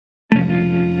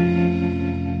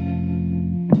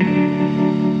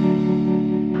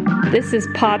This is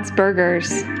Pod's Burgers,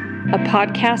 a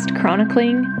podcast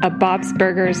chronicling a Bob's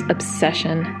Burgers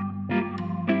obsession.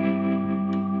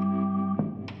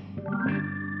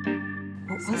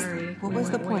 What was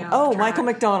the point? Oh, Michael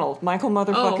McDonald. Michael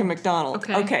motherfucking McDonald.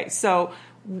 Okay, so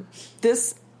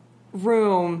this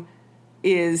room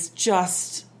is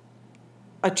just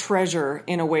a treasure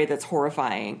in a way that's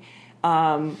horrifying.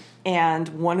 And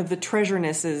one of the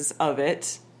treasurenesses of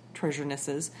it,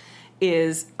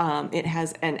 is it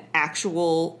has an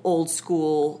actual old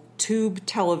school tube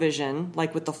television,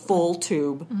 like with the full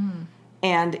tube. Mm.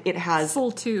 And it has...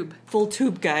 Full tube,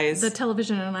 guys. The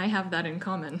television and I have that in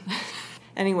common.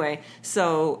 Anyway,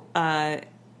 so, and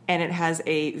it has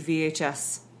a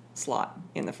VHS slot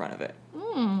in the front of it.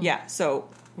 Mm. Yeah, so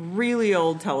really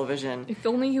old television. If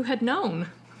only you had known.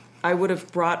 I would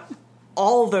have brought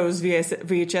all those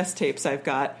VHS tapes I've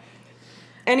got.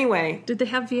 Anyway. Did they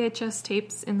have VHS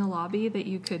tapes in the lobby that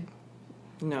you could...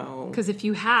 No. Because if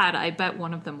you had, I bet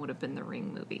one of them would have been the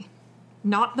Ring movie.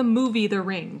 Not the movie The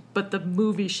Ring, but the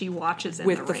movie she watches in The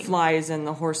Ring. With the flies and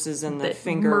the horses and the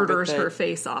finger. Murders her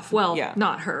face off. Well,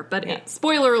 not her, but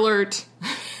spoiler alert.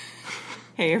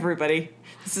 Hey, everybody.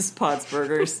 This is Pod's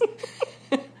Burgers.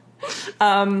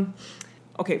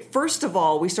 Okay, first of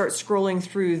all, we start scrolling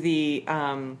through the...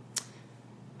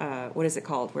 what is it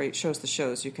called? Where it shows the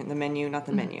shows. The menu, not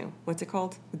the menu. What's it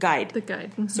called? The guide. The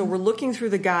guide. Mm-hmm. So we're looking through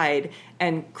the guide,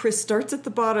 and Chris starts at the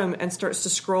bottom and starts to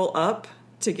scroll up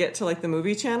to get to, like, the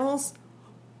movie channels.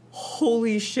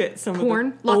 Holy shit.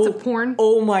 Lots of porn?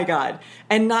 Oh, my God.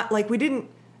 And not, like, we didn't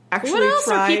actually What else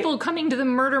are people coming to the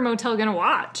murder motel going to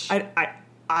watch?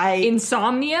 I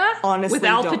Insomnia? Honestly with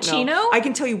Al don't Pacino? know. I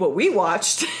can tell you what we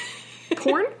watched.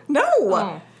 Porn? No.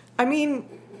 Oh. I mean...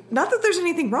 Not that there's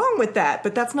anything wrong with that,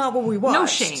 but that's not what we watched. No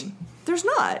shame. There's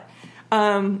not.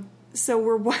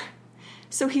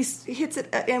 So he hits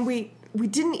it, and we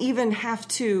didn't even have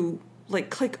to like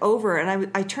click over.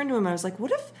 And I turned to him and I was like,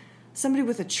 "What if somebody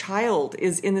with a child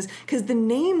is in this?" Because the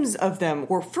names of them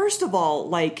were first of all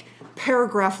like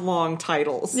paragraph long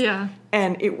titles. Yeah,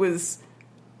 and it was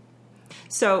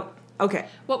so okay.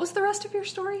 What was the rest of your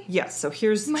story? Yes. So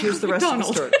here's the rest of the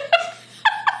story.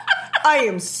 I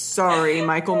am sorry,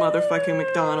 Michael motherfucking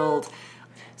McDonald.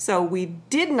 So we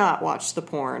did not watch the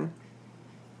porn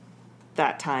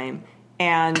that time,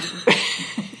 and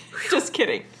just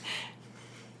kidding.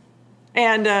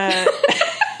 And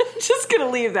just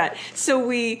gonna leave that. So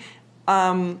we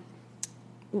found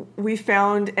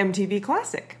MTV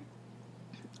Classic.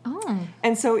 Oh.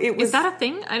 And so it was... Is that a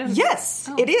thing? I don't know. Yes,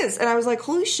 it is. And I was like,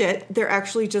 holy shit, they're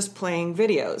actually just playing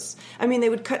videos. I mean, they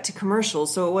would cut to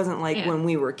commercials, so it wasn't like when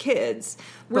we were kids.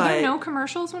 Were there no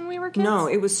commercials when we were kids? No,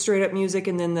 it was straight up music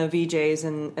and then the VJs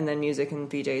and then music and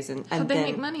VJs. And how'd they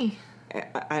make money?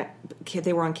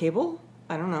 They were on cable?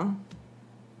 I don't know.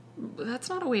 That's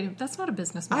not a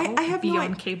business model. I have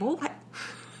on cable.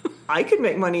 I could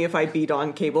make money if I beat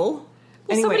on cable.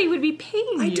 Well, anyway, somebody would be paying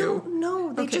you. I don't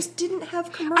know. They just didn't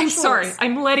have commercials. I'm sorry.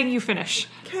 I'm letting you finish.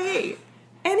 Okay.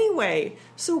 Anyway,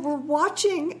 so we're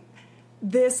watching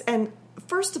this, and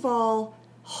first of all,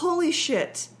 holy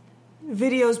shit,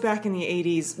 videos back in the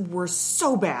 80s were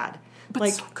so bad. But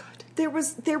like, so good. There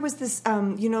was this,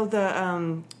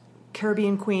 the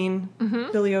Caribbean Queen,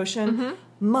 Billy Ocean. Mm-hmm.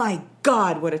 My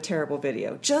God, what a terrible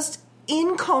video. Just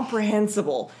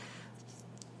incomprehensible.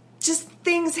 Just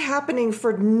things happening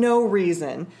for no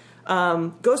reason.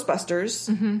 Ghostbusters.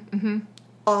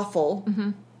 Awful.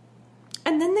 Mm-hmm.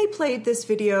 And then they played this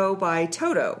video by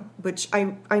Toto, which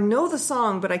I know the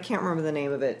song, but I can't remember the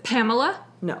name of it. Pamela?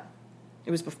 No. It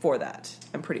was before that,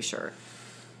 I'm pretty sure.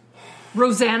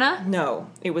 Rosanna? No,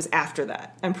 it was after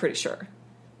that, I'm pretty sure.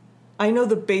 I know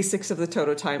the basics of the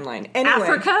Toto timeline. Anyway,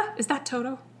 Africa? Is that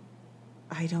Toto?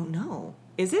 I don't know.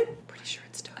 Is it? Pretty sure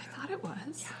it's Toto. I thought it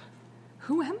was. Yeah.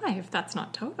 Who am I if that's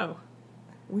not Toto?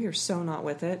 We are so not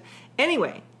with it.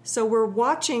 Anyway, so we're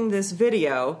watching this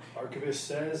video. Archivist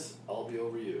says, I'll be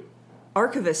over you.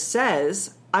 Archivist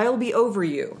says, I'll be over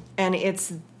you. And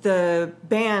it's the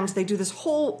band, they do this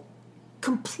whole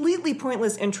completely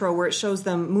pointless intro where it shows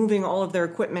them moving all of their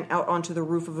equipment out onto the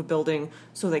roof of a building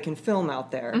so they can film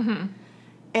out there. Mm-hmm.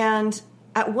 And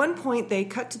at one point, they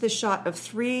cut to the shot of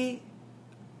 3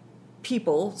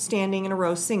 people standing in a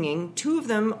row singing. 2 of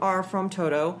them are from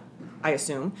Toto, I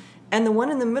assume. And the one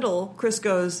in the middle, Chris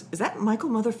goes, is that Michael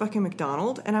motherfucking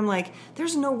McDonald? And I'm like,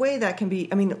 there's no way that can be.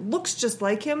 I mean, it looks just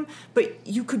like him, but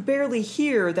you could barely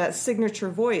hear that signature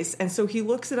voice. And so he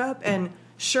looks it up, and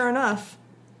sure enough,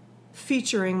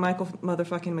 featuring Michael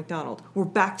motherfucking McDonald. We're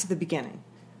back to the beginning.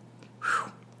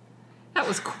 Whew. That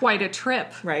was quite a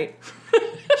trip. Right.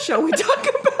 Shall we talk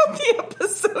about the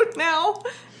episode now?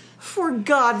 For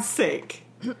God's sake.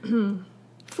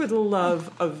 For the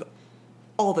love of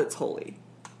all that's holy.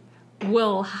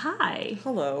 Well, hi.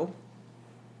 Hello.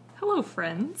 Hello,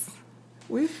 friends.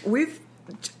 We've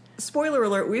spoiler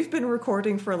alert, we've been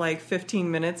recording for like 15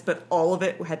 minutes, but all of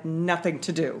it had nothing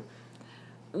to do.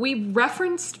 We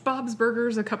referenced Bob's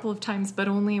Burgers a couple of times, but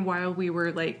only while we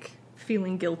were like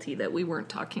feeling guilty that we weren't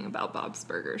talking about Bob's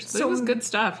Burgers. But So it was good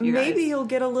stuff, you Maybe guys. you'll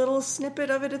get a little snippet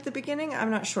of it at the beginning.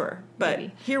 I'm not sure. But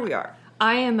Maybe. Here we are.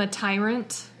 I am a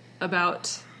tyrant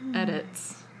about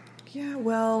edits. Yeah,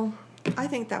 well, I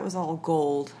think that was all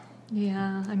gold.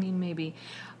 Yeah, I mean, maybe.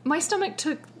 My stomach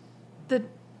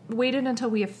waited until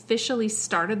we officially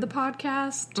started the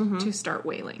podcast to start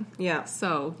wailing. Yeah.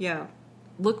 So, Yeah.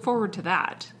 look forward to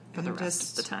that for the I'm rest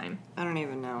just- of the time. I don't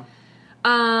even know.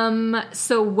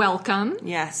 So welcome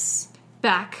Yes.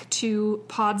 back to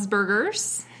Pod's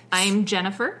Burgers. I'm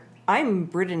Jennifer. I'm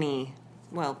Briddany.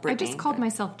 Well, Brittany. I just called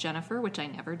myself Jennifer, which I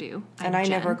never do. And I'm I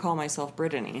Jen. never call myself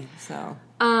Briddany, so.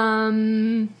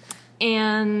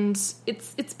 And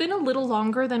it's been a little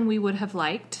longer than we would have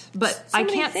liked, but So I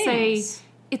many can't things. say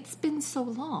it's been so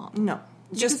long. No.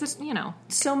 Just Just because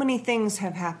so many things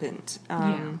have happened.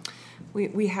 Yeah.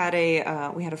 We had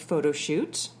a photo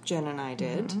shoot. Jen and I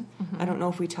did. I don't know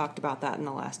if we talked about that in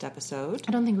the last episode.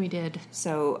 I don't think we did.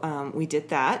 So we did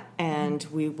that, and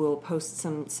we will post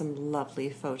some lovely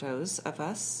photos of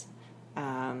us.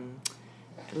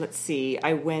 Let's see.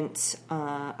 I went.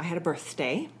 I had a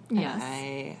birthday. Yes.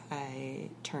 And I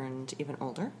turned even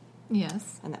older,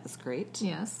 Yes. and that was great.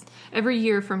 Yes. Every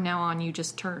year from now on, you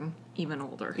just turn even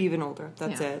older. Even older.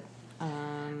 That's Yeah. it.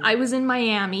 I was in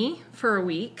Miami for a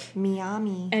week,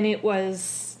 Miami. and it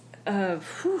was, A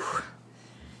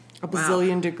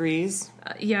bazillion degrees.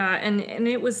 yeah, and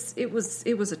it was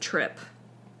a trip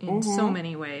in so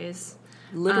many ways.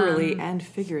 Literally and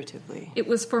figuratively. It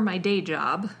was for my day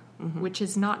job, which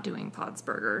is not doing Pod's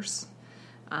Burgers.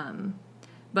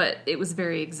 But it was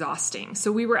very exhausting. So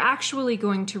we were actually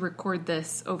going to record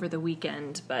this over the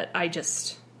weekend, but I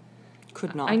just...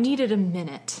 Could not. I needed a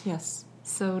minute. Yes.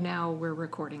 So now we're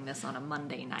recording this on a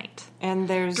Monday night. And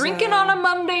there's... Drinking on a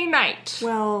Monday night!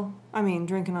 Well, I mean,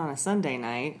 drinking on a Sunday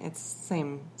night. It's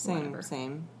same, Whatever.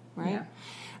 right?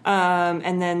 Yeah.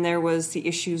 And then there was the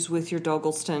issues with your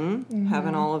Doggleston,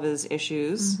 having all of his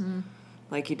issues,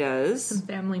 like he does. Some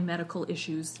family medical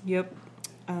issues. Yep.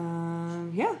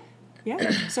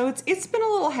 Yeah. So it's been a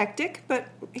little hectic, but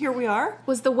here we are.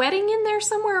 Was the wedding in there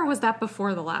somewhere, or was that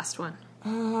before the last one?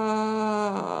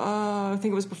 I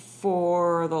think it was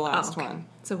before the last okay. one.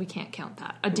 So we can't count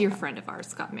that. A dear friend of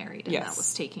ours got married, and Yes. that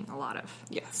was taking a lot of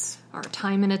Yes. our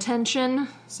time and attention.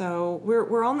 So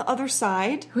we're on the other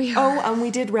side. We are. Oh, and we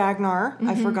did Ragnar.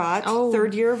 I forgot. Oh.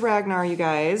 3rd year of Ragnar, you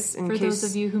guys. For those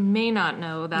of you who may not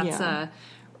know, that's Yeah.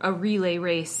 a relay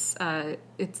race.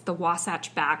 It's the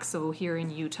Wasatch Back. So here in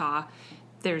Utah,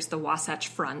 there's the Wasatch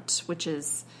Front, which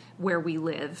is where we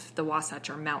live. The Wasatch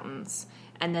are mountains.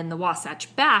 And then the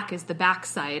Wasatch Back is the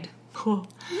backside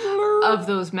of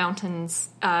those mountains,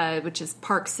 which is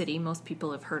Park City, most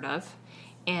people have heard of,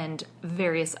 and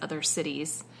various other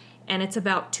cities. And it's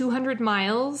about 200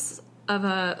 miles of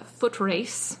a foot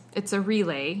race. It's a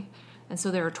relay. And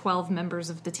so there are 12 members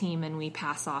of the team, and we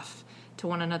pass off to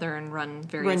one another and run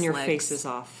various Run your legs. faces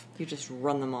off. You just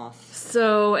run them off.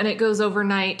 So, and it goes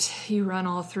overnight. You run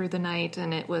all through the night,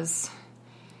 and it was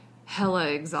hella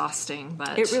exhausting,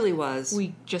 but It really was.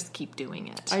 we just keep doing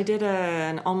it. I did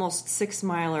an almost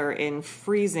 6-miler in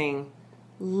freezing,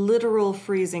 literal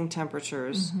freezing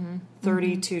temperatures,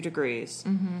 32 degrees,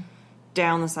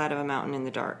 down the side of a mountain in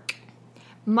the dark.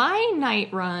 My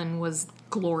night run was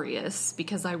glorious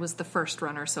because I was the first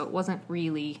runner, so it wasn't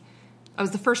really... I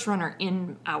was the first runner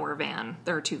in our van.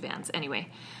 There are 2 vans, anyway.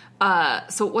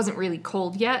 So it wasn't really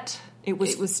cold yet. It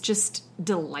was just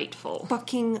delightful.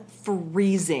 Fucking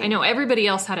freezing. I know, everybody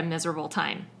else had a miserable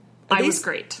time. I was least-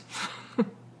 great.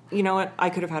 You know what?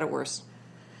 I could have had it worse.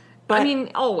 But I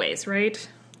mean, always, right?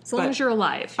 As long but as you're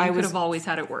alive, I you could was have always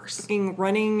had it worse. fucking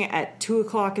running at 2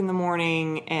 o'clock in the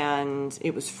morning, and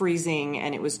it was freezing,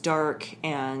 and it was dark,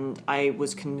 and I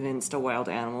was convinced a wild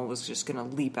animal was just going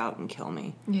to leap out and kill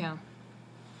me. Yeah.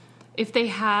 If they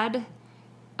had,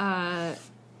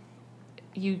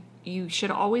 you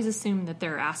should always assume that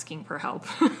they're asking for help.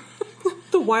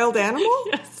 The wild animal?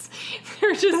 Yes.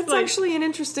 They're just That's like, actually an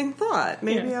interesting thought.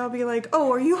 Maybe Yeah. I'll be like,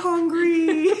 oh, are you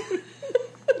hungry?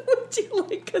 Would you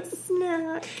like a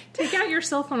snack? take out your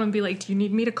cell phone and be like, do you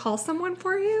need me to call someone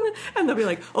for you? And they'll be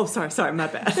like, oh, sorry, my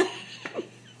bad.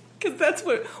 Because that's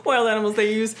what wild animals,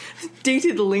 they use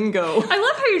dated lingo. I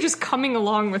love how you're just coming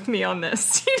along with me on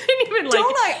this. You didn't even like.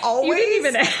 Don't I always? You didn't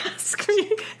even ask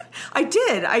me. I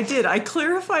did. I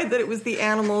clarified that it was the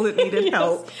animal that needed Yes.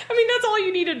 help. I mean, that's all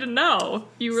you needed to know.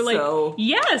 You were like,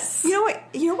 yes.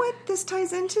 You know what this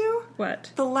ties into?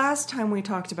 What? The last time we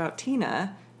talked about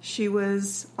Tina, she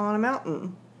was on a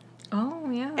mountain. Oh,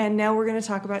 yeah. And now we're going to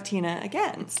talk about Tina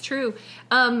again. It's true.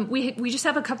 We just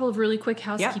have a couple of really quick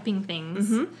housekeeping things.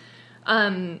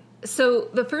 Mm-hmm. So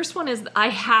the first one is I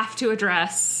have to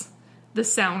address the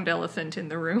sound elephant in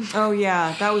the room. Oh,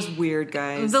 yeah. That was weird,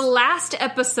 guys. The last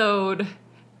episode,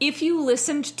 if you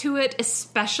listened to it,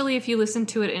 especially if you listened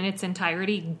to it in its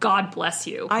entirety, God bless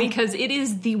you. Because it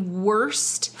is the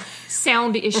worst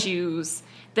sound issues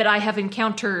that I have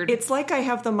encountered. It's like I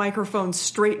have the microphone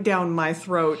straight down my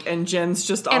throat and Jen's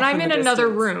just off and I'm in another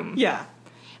distance. room. Yeah.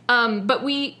 But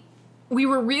we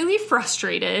were really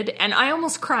frustrated, and I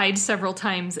almost cried several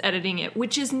times editing it,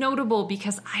 which is notable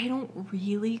because I don't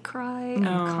really cry.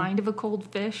 No. I'm kind of a cold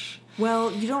fish.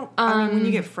 Well, you don't. I mean, when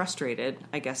you get frustrated,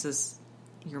 I guess is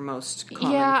your most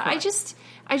common cry.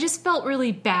 I just felt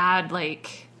really bad.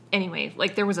 Anyway,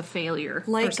 there was a failure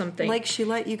or something. Like she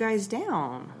let you guys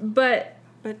down, but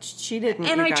she didn't.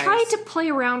 And I tried to play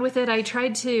around with it. I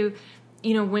tried to.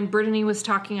 When Briddany was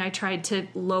talking, I tried to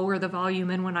lower the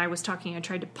volume, and when I was talking, I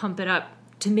tried to pump it up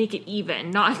to make it even,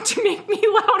 not to make me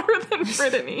louder than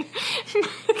Briddany.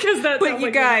 Because that's But you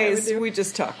guys, we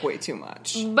just talk way too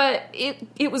much. But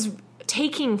it was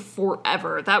taking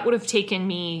forever. That would have taken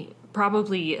me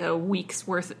probably a week's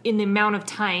worth in the amount of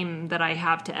time that I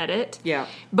have to edit. Yeah.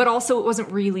 But also it wasn't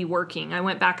really working. I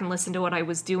went back and listened to what I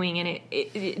was doing, and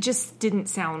it just didn't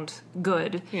sound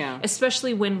good. Yeah.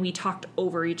 Especially when we talked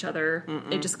over each other.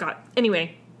 Mm-mm. It just got...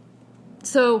 Anyway.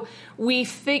 So we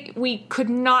could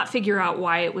not figure out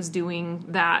why it was doing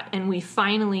that, and we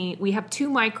have 2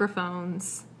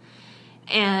 microphones.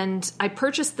 And I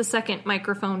purchased the second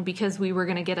microphone because we were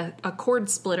going to get a cord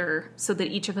splitter so that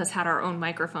each of us had our own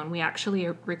microphone. We actually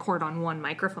record on one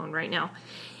microphone right now.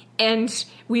 And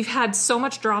we've had so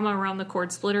much drama around the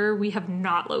cord splitter, we have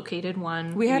not located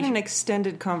one. We had an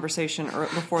extended conversation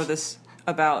before this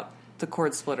about the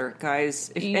cord splitter.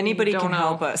 Guys, if anybody can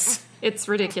help us. It's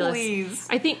ridiculous. Please.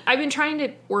 I think I've been trying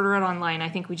to order it online. I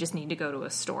think we just need to go to a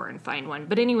store and find one.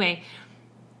 But anyway...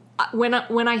 When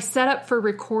I set up for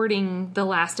recording the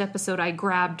last episode, I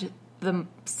grabbed the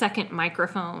second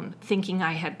microphone thinking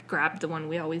I had grabbed the one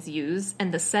we always use,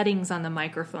 and the settings on the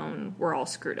microphone were all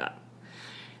screwed up.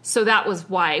 So that was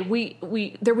why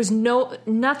there was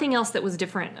nothing else that was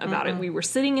different about it. We were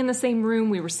sitting in the same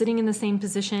room, we were sitting in the same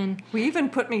position. We even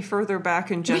put me further back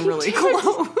and generally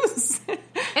close.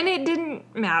 And it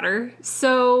didn't matter.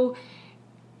 So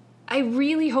I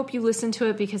really hope you listen to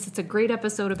it because it's a great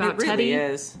episode about Teddy. It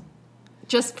really is.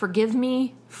 Just forgive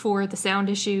me for the sound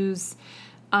issues.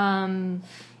 And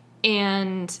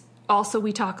also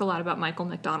we talk a lot about Michael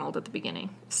McDonald at the beginning.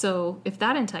 So if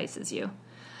that entices you.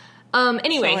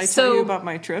 Anyway, Shall I tell you about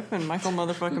my trip and Michael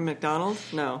motherfucking McDonald?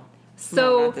 No.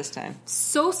 So not this time.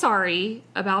 So sorry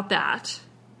about that.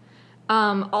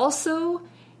 Also,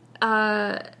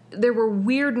 there were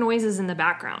weird noises in the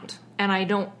background. And I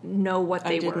don't know what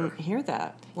they were. I didn't hear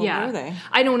that. What were they?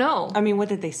 I don't know. I mean, what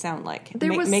did they sound like?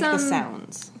 Make the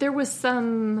sounds. There was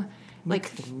some, the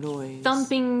noise.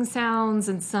 Thumping sounds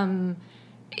and some...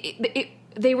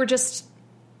 they were just...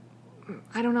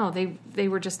 I don't know. They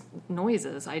were just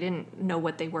noises. I didn't know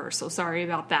what they were, so sorry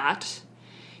about that.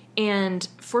 And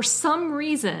for some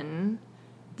reason...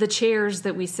 The chairs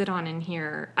that we sit on in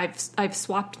here, I've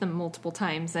swapped them multiple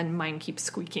times, and mine keeps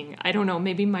squeaking. I don't know.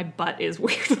 Maybe my butt is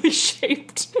weirdly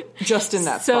shaped. Just in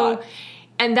that spot.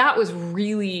 And that was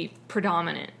really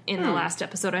predominant in the last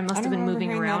episode. I must have been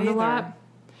moving around a lot.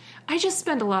 I just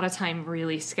spend a lot of time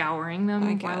really scouring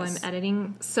them while I'm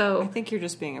editing. So I think you're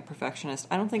just being a perfectionist.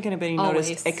 I don't think anybody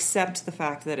noticed, except the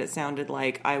fact that it sounded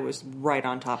like I was right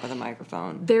on top of the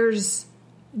microphone. There's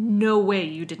no way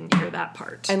you didn't hear that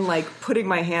part. And putting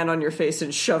my hand on your face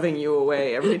and shoving you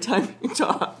away every time you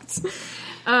talked.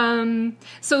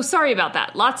 So sorry about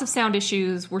that. Lots of sound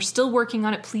issues. We're still working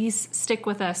on it. Please stick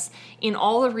with us. In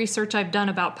all the research I've done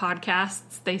about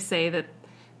podcasts, they say that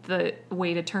the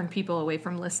way to turn people away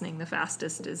from listening the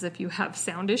fastest is if you have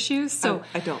sound issues. So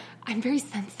I don't. I'm very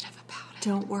sensitive about it.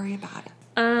 Don't worry about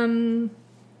it.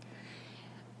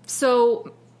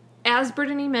 So as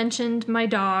Brittany mentioned, my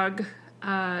dog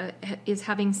is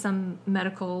having some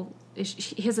medical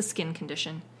issue. He has a skin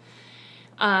condition.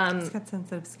 He's got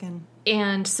sensitive skin.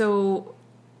 And so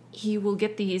he will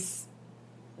get these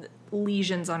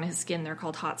lesions on his skin. They're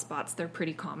called hot spots. They're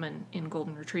pretty common in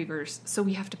golden retrievers. So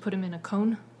we have to put him in a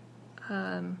cone.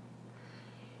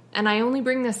 And I only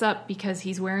bring this up because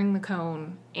he's wearing the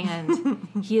cone, and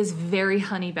he is very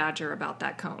honey badger about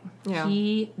that cone. Yeah.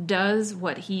 He does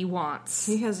what he wants.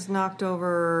 He has knocked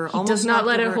over... He does not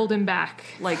let it hold him back.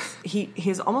 Like,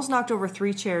 he's almost knocked over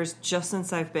 3 chairs just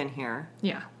since I've been here.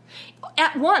 Yeah.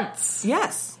 At once.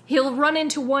 Yes. He'll run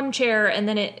into one chair, and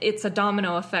then it's a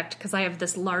domino effect, because I have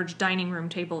this large dining room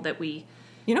table that we...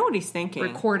 You know what he's thinking?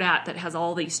 Record at that has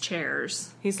all these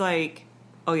chairs. He's like,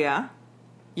 oh yeah?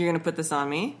 You're going to put this on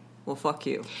me? Well, fuck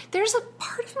you. There's a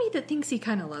part of me that thinks he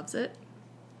kind of loves it.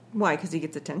 Why? Because he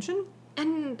gets attention?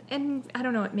 And I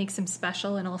don't know, it makes him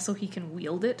special, and also he can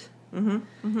wield it.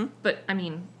 Mm-hmm. Mm-hmm. But, I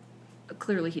mean,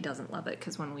 clearly he doesn't love it,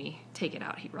 because when we take it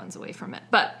out, he runs away from it.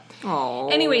 But,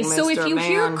 anyway, so if you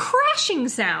hear crashing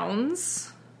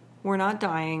sounds... We're not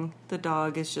dying. The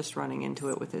dog is just running into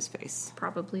it with his face.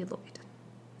 Probably Lloyd.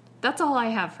 That's all I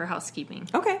have for housekeeping.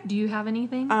 Okay. Do you have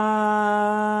anything?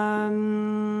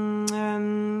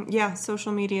 Yeah,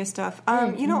 social media stuff.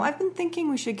 You know, I've been thinking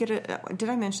we should get did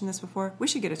I mention this before? We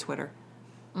should get a Twitter.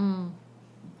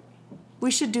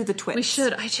 We should do the twits. We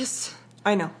should.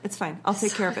 I know. It's fine. I'll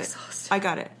take care of it. Exhausted. I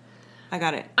got it.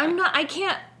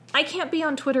 I can't be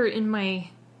on Twitter in my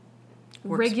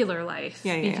regular life.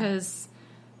 Because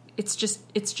it's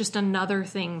just another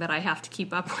thing that I have to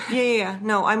keep up with. Yeah.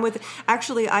 No, I'm with...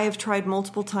 Actually, I have tried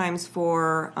multiple times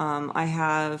for... I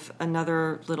have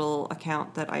another little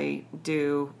account that I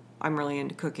do. I'm really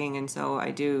into cooking, and so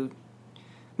I do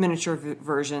miniature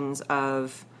versions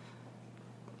of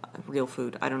real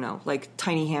food. I don't know. Like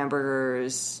tiny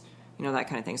hamburgers, you know, that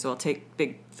kind of thing. So I'll take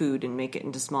big food and make it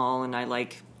into small, and I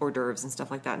like hors d'oeuvres and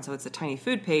stuff like that. And so it's a tiny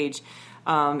food page.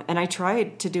 And I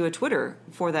tried to do a Twitter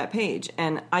for that page,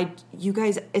 and you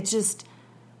guys, it's just,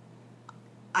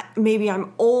 maybe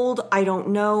I'm old, I don't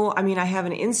know. I mean, I have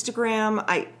an Instagram,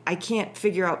 I can't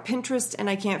figure out Pinterest, and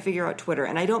I can't figure out Twitter.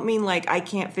 And I don't mean like I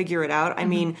can't figure it out. I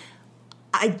mean,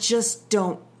 I just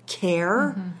don't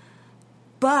care.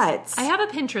 But I have a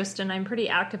Pinterest, and I'm pretty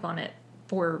active on it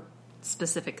for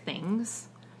specific things.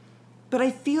 But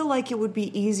I feel like it would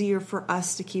be easier for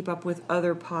us to keep up with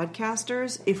other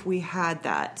podcasters if we had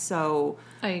that. So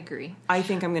I agree. I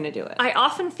think I'm going to do it. I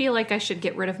often feel like I should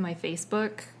get rid of my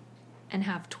Facebook and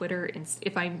have Twitter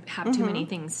if I have too many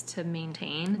things to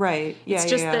maintain. Right. Yeah. It's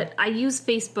just that I use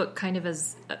Facebook kind of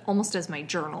as almost as my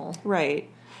journal. Right.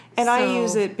 And I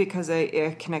use it because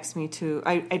it connects me to...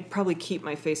 I'd probably keep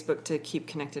my Facebook to keep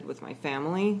connected with my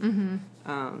family.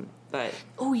 But...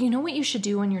 Oh, you know what you should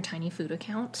do on your Tiny Food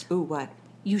account? Ooh, what?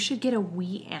 You should get a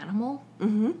wee animal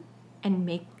and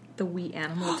make the wee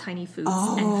animal tiny foods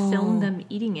and film them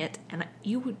eating it. And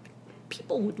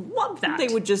people would love that. They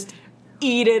would just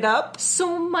eat it up.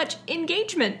 So much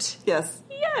engagement. Yes.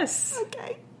 Yes.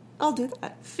 Okay. I'll do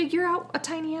that. Figure out a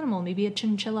tiny animal, maybe a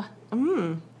chinchilla.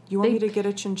 You want me to get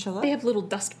a chinchilla? They have little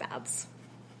dust baths.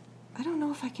 I don't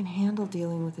know if I can handle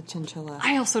dealing with a chinchilla.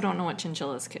 I also don't know what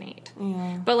chinchillas can eat.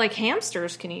 Yeah. But, like,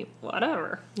 hamsters can eat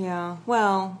whatever. Yeah.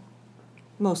 Well,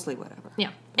 mostly whatever.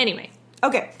 Yeah. Anyway.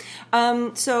 Okay.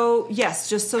 So, yes,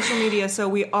 just social media. So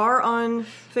we are on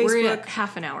Facebook. We're at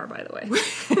half an hour, by the way.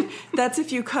 That's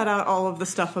if you cut out all of the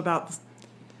stuff about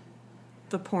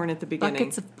the porn at the beginning.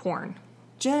 Buckets of porn.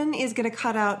 Jen is going to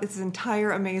cut out this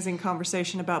entire amazing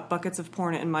conversation about buckets of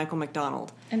porn and Michael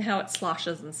McDonald. And how it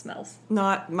sloshes and smells.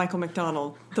 Not Michael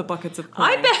McDonald, the buckets of porn.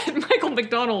 I bet Michael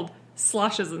McDonald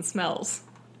sloshes and smells.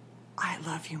 I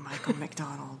love you, Michael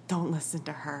McDonald. Don't listen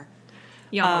to her.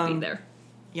 Yeah, I'll be there.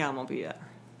 Yeah, I'll be there.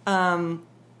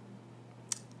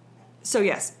 So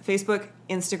yes, Facebook,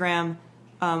 Instagram.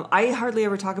 I hardly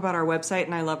ever talk about our website,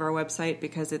 and I love our website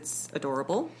because it's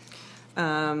adorable.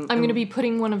 I'm going to be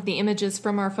putting one of the images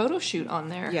from our photo shoot on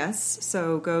there. Yes,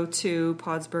 so go to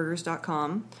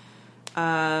podsburgers.com.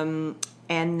 And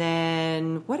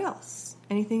then, what else?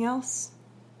 Anything else?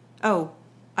 Oh,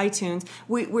 iTunes.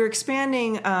 We're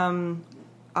expanding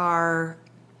our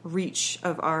reach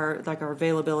of our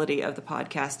availability of the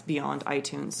podcast beyond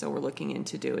iTunes, so we're looking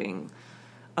into doing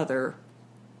other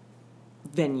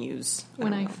venues.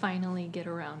 When I finally get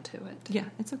around to it. Yeah,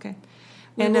 it's okay.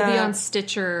 We will be on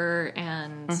Stitcher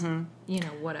and,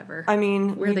 whatever. I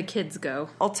mean... Where the kids go.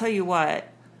 I'll tell you what.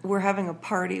 We're having a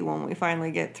party when we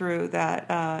finally get through that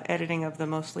editing of the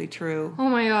Mostly True. Oh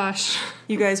my gosh.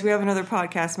 You guys, we have another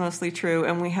podcast, Mostly True,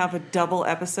 and we have a double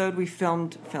episode. We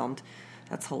filmed.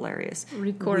 That's hilarious.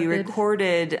 We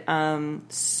recorded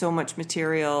so much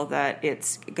material that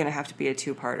it's going to have to be a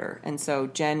two-parter. And so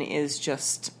Jen is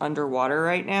just underwater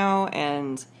right now,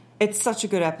 and it's such a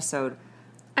good episode.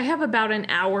 I have about an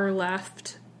hour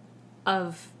left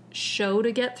of show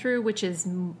to get through, which is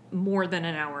more than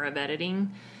an hour of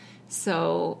editing.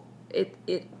 So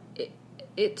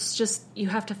it's just, you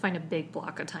have to find a big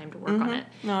block of time to work on it.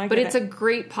 No, I but get it's it. a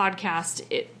great podcast.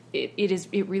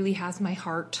 It really has my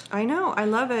heart. I know. I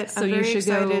love it. So I'm very you should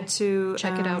excited go to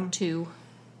check it out too.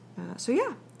 So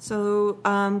yeah. So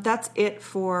that's it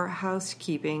for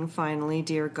housekeeping. Finally,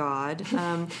 dear God,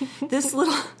 this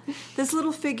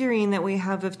little figurine that we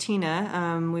have of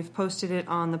Tina, we've posted it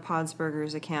on the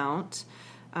Podsburgers account.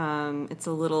 It's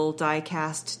a little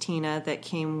die-cast Tina that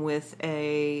came with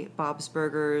a Bob's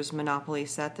Burgers Monopoly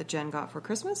set that Jen got for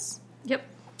Christmas. Yep.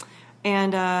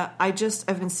 And I've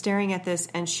been staring at this,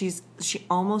 and she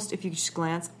almost, if you just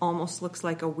glance, almost looks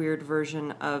like a weird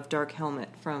version of Dark Helmet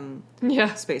from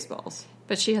Spaceballs.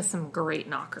 But she has some great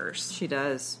knockers. She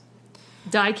does.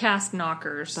 Die-cast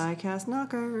knockers. Die-cast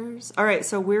knockers. All right,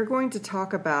 so we're going to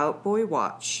talk about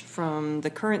Boywatch from the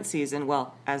current season,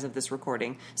 well, as of this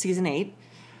recording, season 8.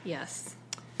 Yes.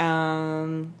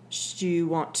 Do you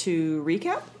want to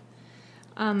recap?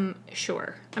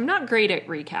 Sure. I'm not great at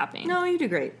recapping. No, you do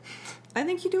great. I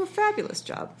think you do a fabulous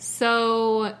job.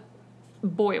 So,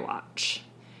 Boywatch.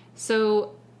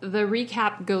 So, the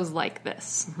recap goes like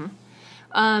this. Mm-hmm.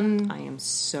 I am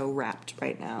so wrapped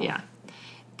right now. Yeah.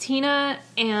 Tina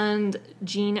and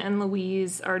Jean and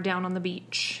Louise are down on the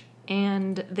beach,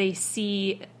 and they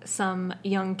see some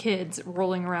young kids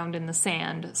rolling around in the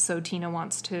sand, so Tina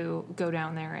wants to go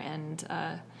down there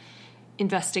and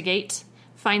investigate.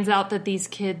 Finds out that these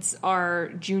kids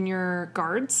are junior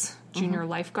guards, junior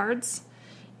lifeguards,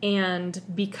 and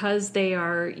because they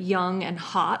are young and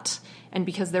hot, and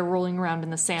because they're rolling around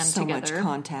in the sand together... So much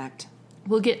contact.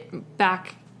 We'll get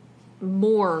back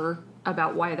more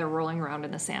about why they're rolling around in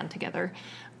the sand together.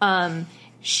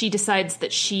 She decides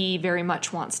that she very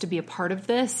much wants to be a part of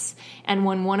this, and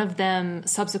when one of them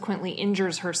subsequently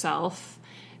injures herself,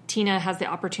 Tina has the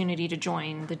opportunity to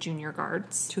join the junior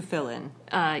guards. To fill in.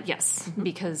 Yes,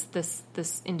 because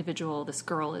this individual, this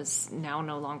girl, is now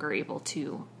no longer able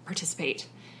to participate.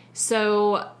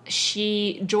 So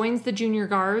she joins the junior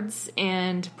guards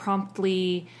and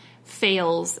promptly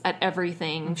fails at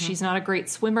everything. Mm-hmm. She's not a great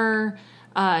swimmer.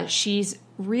 She's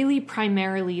really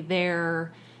primarily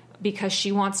there because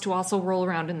she wants to also roll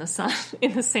around in the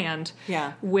sand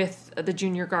with the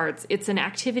junior guards. It's an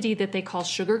activity that they call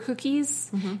sugar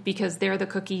cookies because they're the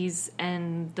cookies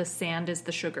and the sand is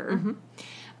the sugar.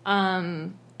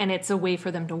 And it's a way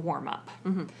for them to warm up.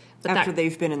 But after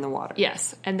they've been in the water.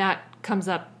 Yes, and that comes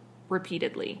up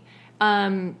repeatedly.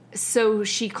 So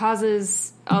she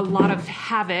causes a lot of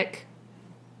havoc.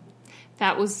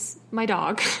 That was my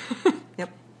dog. Yep.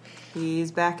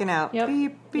 He's backing out. Yep.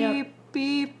 Beep, beep,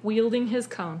 beep. Wielding his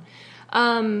cone.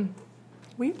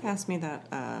 Will you pass me that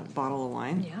bottle of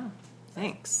wine? Yeah.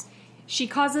 Thanks. She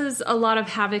causes a lot of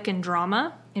havoc and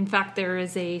drama. In fact, there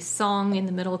is a song in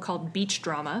the middle called Beach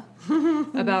Drama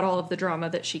about all of the drama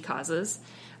that she causes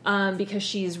because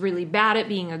she's really bad at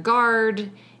being a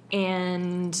guard,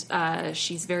 and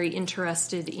she's very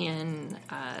interested in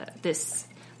this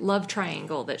love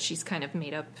triangle that she's kind of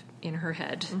made up in her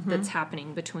head that's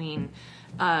happening between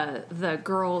the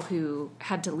girl who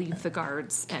had to leave the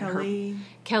guards and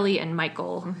Kelly and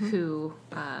Michael, who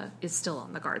is still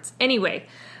on the guards. Anyway,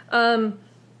 and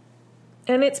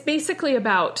it's basically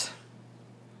about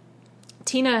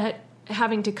Tina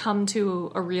having to come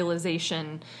to a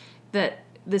realization that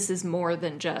this is more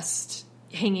than just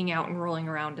hanging out and rolling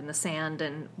around in the sand,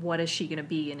 and what is she going to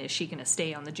be, and is she going to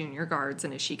stay on the junior guards,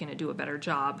 and is she going to do a better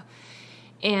job?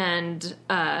 And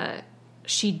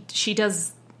she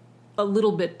does a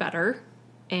little bit better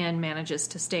and manages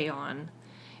to stay on,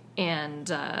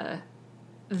 and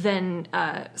then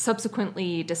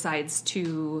subsequently decides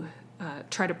to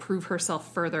try to prove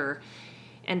herself further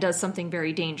and does something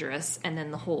very dangerous, and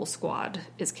then the whole squad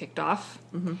is kicked off.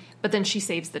 But then she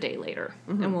saves the day later,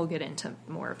 and we'll get into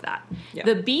more of that. Yeah.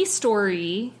 The B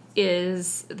story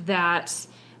is that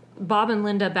Bob and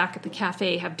Linda back at the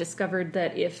cafe have discovered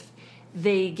that if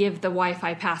they give the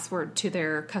Wi-Fi password to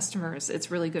their customers,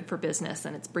 it's really good for business,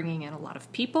 and it's bringing in a lot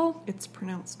of people. It's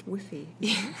pronounced Wi-Fi.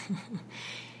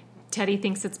 Teddy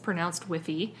thinks it's pronounced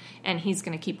Wi-Fi, and he's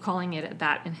going to keep calling it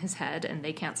that in his head, and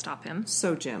they can't stop him.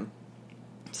 So Jim.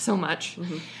 So much.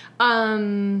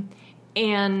 And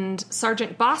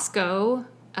Sergeant Bosco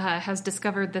has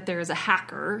discovered that there is a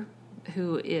hacker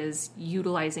who is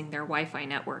utilizing their Wi-Fi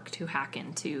network to hack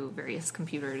into various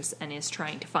computers and is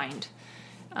trying to find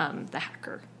the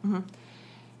hacker.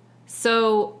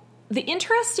 So the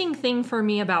interesting thing for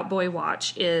me about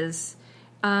Boywatch is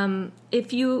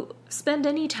if you spend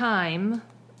any time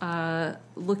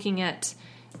looking at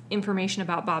information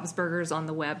about Bob's Burgers on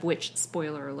the web, which,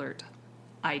 spoiler alert,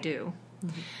 I do.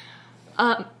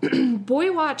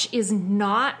 Boywatch is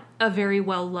not a very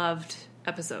well-loved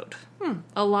episode.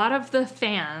 A lot of the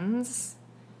fans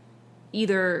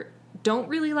either don't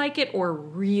really like it or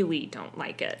really don't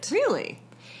like it. Really?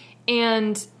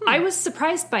 And I was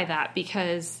surprised by that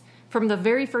because from the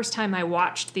very first time I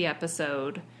watched the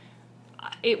episode,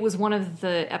 it was one of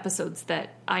the episodes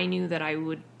that I knew that I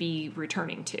would be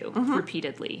returning to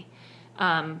repeatedly.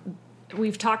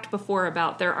 We've talked before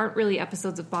about there aren't really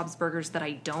episodes of Bob's Burgers that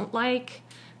I don't like,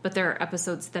 but there are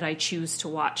episodes that I choose to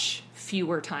watch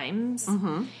fewer times.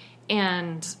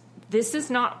 And this is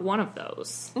not one of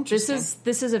those. This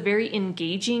is a very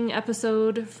engaging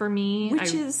episode for me.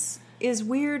 Which is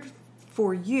weird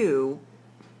for you.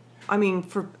 I mean,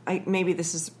 maybe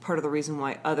this is part of the reason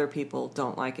why other people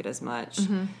don't like it as much.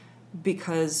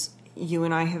 Because you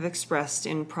and I have expressed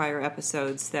in prior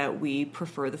episodes that we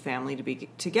prefer the family to be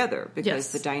together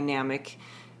because the dynamic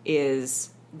is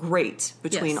great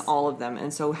between all of them.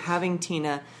 And so having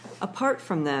Tina apart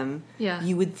from them,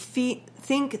 you would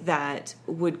think that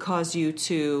would cause you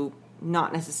to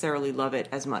not necessarily love it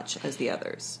as much as the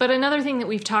others. But another thing that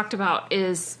we've talked about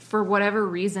is, for whatever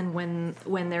reason,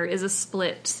 when there is a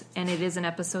split and it is an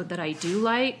episode that I do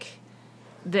like,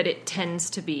 that it tends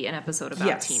to be an episode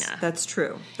about Tina. That's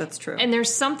true. That's true. And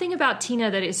there's something about Tina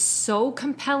that is so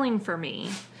compelling for me.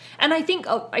 And I think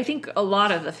a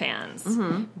lot of the fans.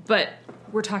 But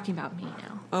we're talking about me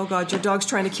now. Oh, God, your dog's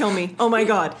trying to kill me. Oh, my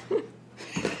God.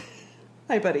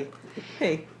 Hi, buddy.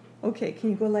 Hey. Okay,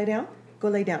 can you go lay down? Go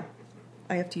lay down.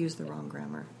 I have to use the wrong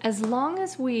grammar. As long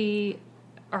as we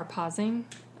are pausing,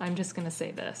 I'm just going to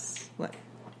say this. What?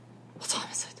 What time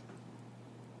is it?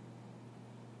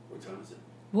 What time is it?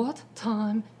 What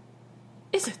time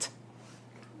is it?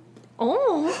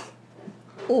 Oh.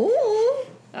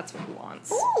 That's what he wants.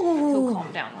 He'll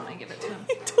calm down when I give it to him.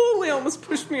 He totally almost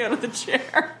pushed me out of the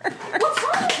chair. What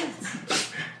time is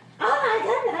it? Oh, my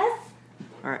goodness.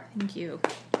 All right. Thank you.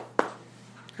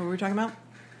 What were we talking about?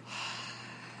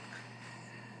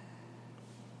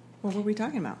 What were we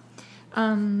talking about?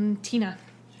 Tina.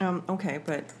 Okay,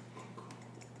 but...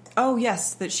 Oh,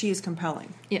 yes, that she is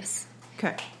compelling. Yes.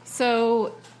 Okay.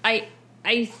 So,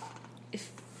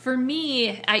 for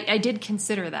me, I did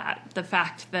consider that, the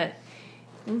fact that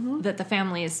that the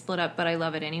family is split up, but I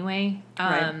love it anyway.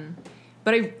 Right.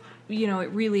 But it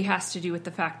really has to do with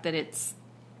the fact that it's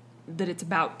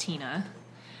about Tina.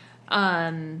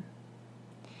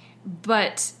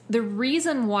 But the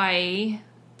reason why,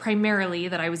 primarily,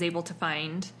 that I was able to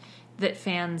find that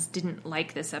fans didn't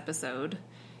like this episode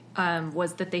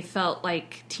was that they felt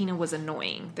like Tina was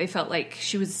annoying. They felt like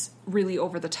she was really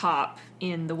over the top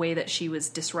in the way that she was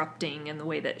disrupting and the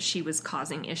way that she was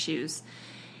causing issues.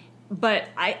 But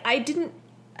I didn't,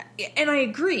 and I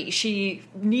agree, she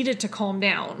needed to calm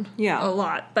down a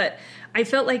lot. But I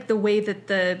felt like the way that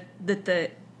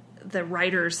the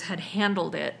writers had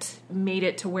handled it made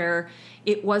it to where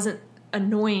it wasn't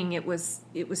annoying. It was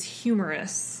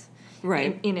humorous,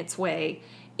 right, in its way.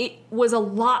 It was a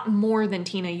lot more than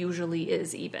Tina usually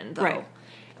is, even though.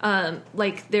 Right.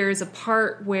 Like there's a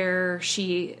part where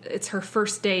it's her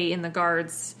first day in the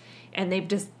guards, and they've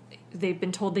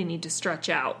been told they need to stretch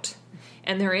out,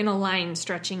 and they're in a line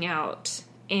stretching out,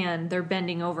 and they're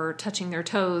bending over, touching their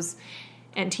toes,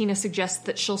 and Tina suggests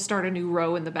that she'll start a new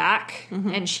row in the back,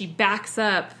 and she backs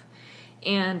up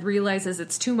and realizes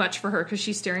it's too much for her because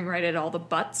she's staring right at all the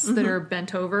butts that are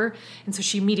bent over, and so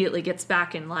she immediately gets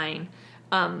back in line.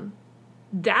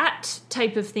 That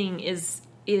type of thing is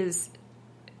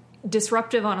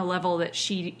disruptive on a level that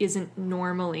she isn't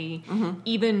normally,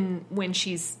 even when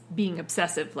she's being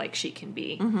obsessive like she can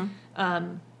be.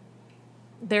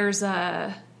 There's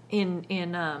I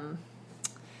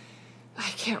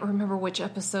can't remember which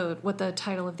episode, what the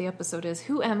title of the episode is.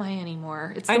 Who am I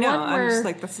anymore? It's the one where, I'm just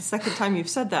like, that's the second time you've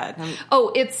said that.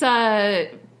 It's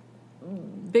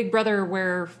Big Brother,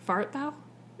 Where Fart Thou?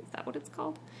 Is that what it's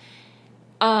called?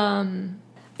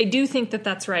 I do think that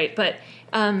that's right, but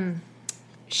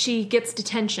she gets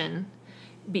detention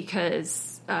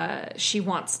because she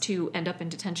wants to end up in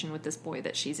detention with this boy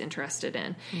that she's interested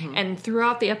in. And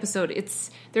throughout the episode,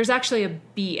 there's actually a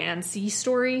B and C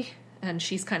story, and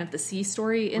she's kind of the C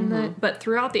story in but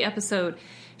throughout the episode,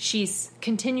 she's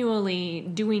continually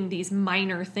doing these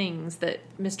minor things that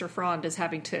Mr. Frond is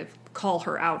having to call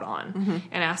her out on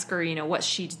and ask her,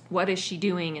 what is she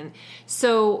doing? And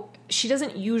so she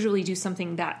doesn't usually do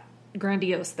something that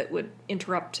grandiose that would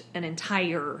interrupt an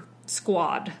entire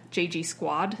squad, JG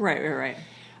squad. Right.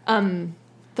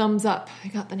 Thumbs up. I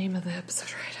got the name of the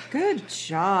episode right. Good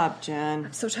job, Jen.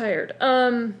 I'm so tired.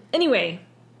 Anyway,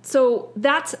 so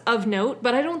that's of note,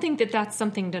 but I don't think that that's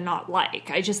something to not like.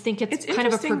 I just think it's kind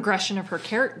of a progression of her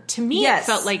character. To me, it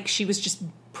felt like she was just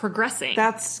progressing.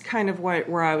 That's kind of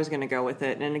where I was going to go with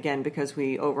it. And again, because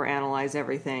we overanalyze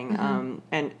everything.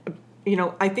 And,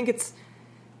 I think it's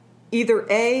either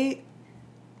A,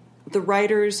 the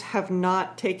writers have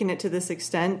not taken it to this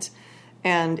extent.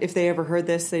 And if they ever heard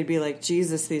this, they'd be like,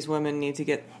 Jesus, these women need to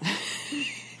get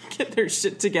their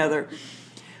shit together.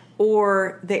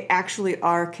 Or they actually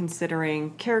are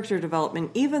considering character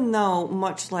development, even though,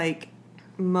 much like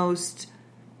most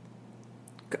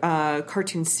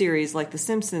cartoon series like The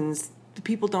Simpsons, the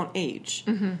people don't age.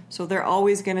 So they're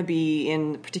always going to be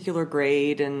in a particular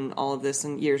grade and all of this,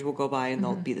 and years will go by and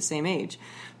they'll be the same age.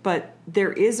 But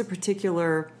there is a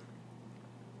particular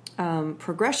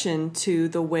progression to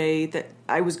the way that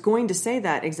I was going to say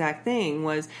that exact thing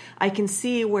was I can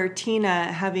see where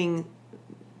Tina, having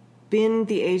been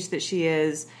the age that she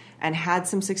is and had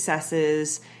some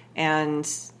successes and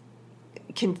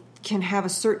can have a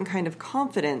certain kind of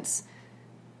confidence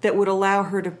that would allow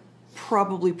her to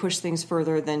probably push things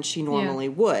further than she normally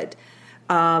would.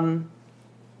 I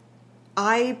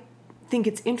think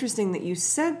it's interesting that you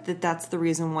said that that's the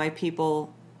reason why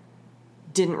people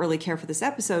didn't really care for this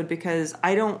episode, because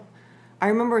I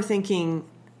remember thinking,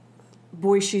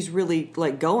 boy, she's really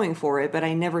like going for it, but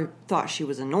I never thought she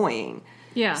was annoying.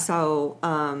 Yeah. So,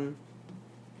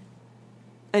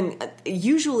 and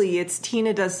usually it's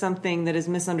Tina does something that is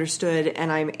misunderstood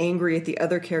and I'm angry at the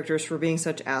other characters for being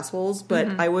such assholes.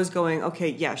 But I was going, okay,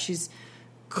 yeah, she's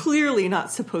clearly not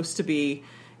supposed to be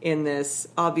in this.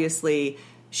 Obviously,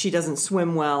 she doesn't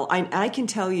swim well. I can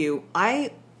tell you,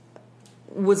 I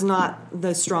was not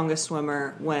the strongest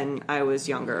swimmer when I was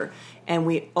younger. And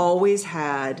we always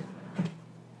had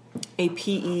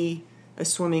a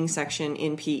swimming section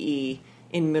in PE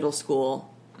in middle school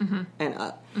and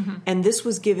up. And this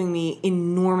was giving me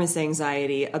enormous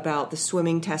anxiety about the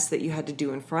swimming tests that you had to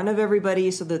do in front of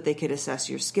everybody so that they could assess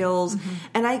your skills.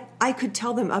 And I could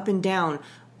tell them up and down,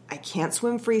 I can't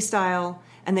swim freestyle.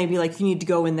 And they'd be like, you need to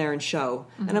go in there and show.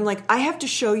 And I'm like, I have to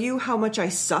show you how much I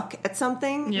suck at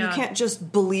something? Yeah. You can't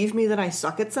just believe me that I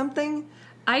suck at something?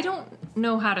 I don't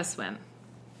know how to swim.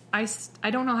 I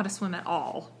don't know how to swim at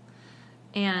all.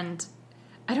 And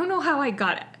I don't know how I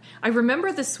got it. I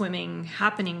remember the swimming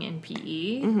happening in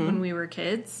PE when we were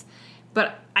kids,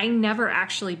 but I never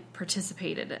actually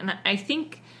participated. And I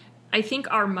think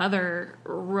our mother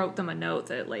wrote them a note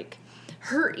that, like,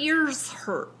 her ears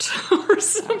hurt or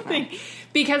something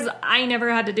because I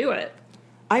never had to do it.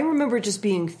 I remember just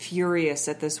being furious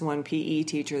at this one PE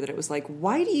teacher that it was like,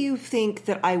 why do you think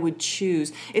that I would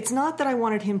choose? It's not that I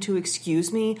wanted him to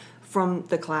excuse me from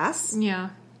the class. Yeah.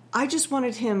 I just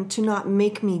wanted him to not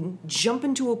make me jump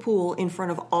into a pool in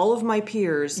front of all of my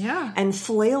peers and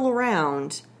flail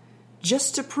around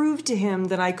just to prove to him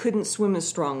that I couldn't swim as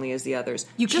strongly as the others.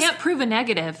 You can't prove a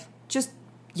negative.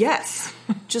 Yes.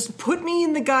 Just put me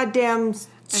in the goddamn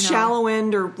shallow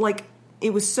end or, like, it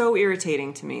was so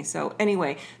irritating to me. So,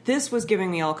 anyway, this was giving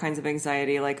me all kinds of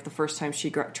anxiety, like the first time she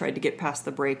tried to get past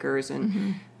the breakers.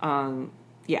 And,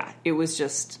 it was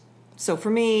just... So, for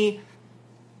me...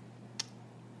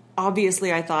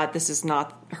 Obviously, I thought this is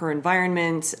not her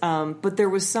environment, but there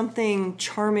was something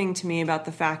charming to me about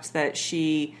the fact that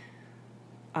she...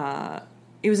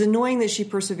 it was annoying that she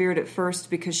persevered at first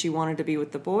because she wanted to be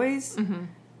with the boys,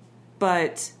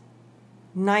 but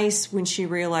nice when she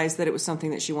realized that it was something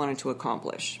that she wanted to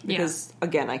accomplish. Because,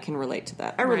 again, I can relate to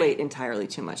that. I relate entirely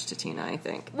too much to Tina, I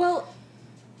think. Well...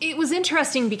 It was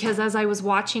interesting because as I was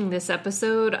watching this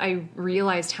episode, I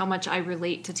realized how much I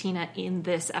relate to Tina in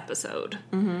this episode.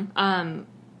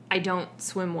 I don't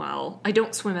swim well. I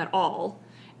don't swim at all.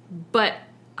 But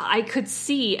I could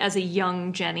see as a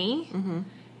young Jenny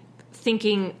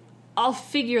thinking, I'll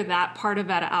figure that part of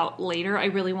that out later. I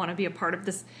really want to be a part of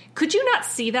this. Could you not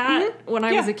see that when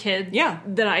I was a kid? Yeah.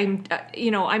 That I'm,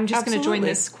 I'm just going to join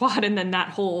this squad and then that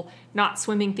whole not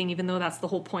swimming thing, even though that's the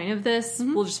whole point of this,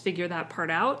 we'll just figure that part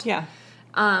out. Yeah.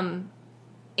 And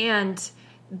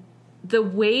the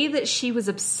way that she was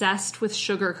obsessed with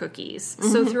sugar cookies.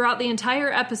 So throughout the entire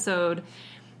episode,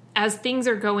 as things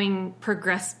are going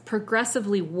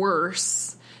progressively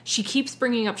worse, she keeps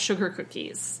bringing up sugar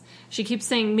cookies. She keeps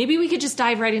saying, maybe we could just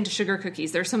dive right into sugar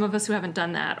cookies. There's some of us who haven't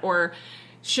done that. Or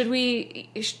should we,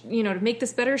 to make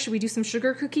this better, should we do some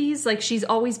sugar cookies? Like, she's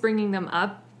always bringing them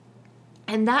up.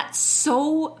 And that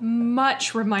so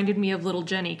much reminded me of little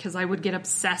Jenny, because I would get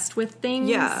obsessed with things.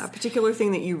 Yeah, a particular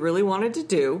thing that you really wanted to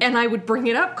do. And I would bring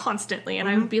it up constantly. And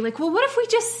I would be like, well, what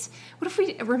if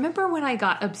we, remember when I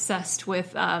got obsessed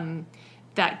with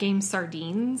that game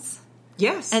Sardines?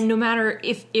 Yes. And no matter,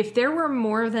 if there were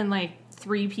more than, like,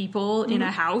 3 people in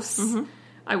a house,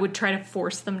 I would try to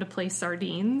force them to play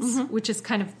Sardines, which is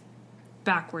kind of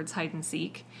backwards hide and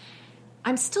seek.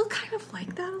 I'm still kind of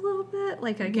like that a little bit.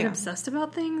 Like, I get obsessed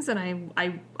about things, and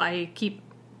I keep,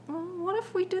 well, what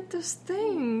if we did this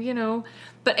thing, you know?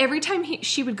 But every time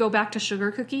she would go back to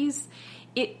sugar cookies,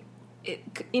 it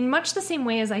in much the same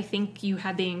way as I think you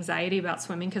had the anxiety about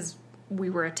swimming because we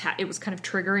were it was kind of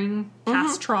triggering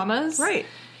past traumas. Right.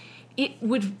 It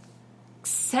would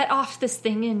set off this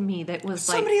thing in me that was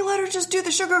somebody let her just do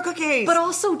the sugar cookies, but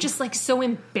also just like so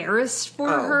embarrassed for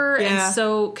her, and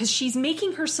so because she's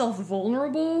making herself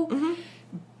vulnerable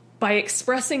by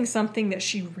expressing something that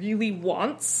she really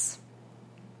wants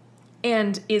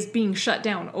and is being shut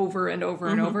down over and over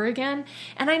and over again.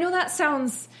 And I know that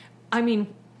sounds, I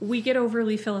mean, we get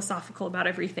overly philosophical about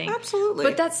everything, absolutely,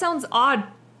 but that sounds odd.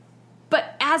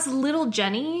 But as little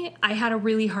Jenny, I had a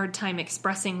really hard time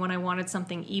expressing when I wanted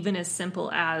something even as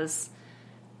simple as,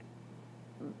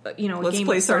 you know, a game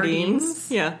of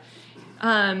sardines. Yeah.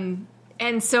 And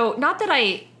so, not that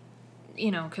I,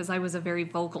 you know, because I was a very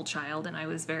vocal child and I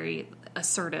was very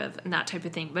assertive and that type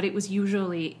of thing, but it was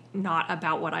usually not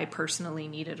about what I personally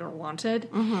needed or wanted.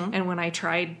 And when I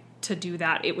tried to do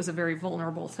that, it was a very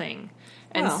vulnerable thing.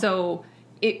 And so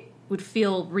it would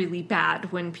feel really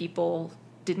bad when people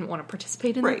didn't want to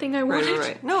participate in the thing I wanted.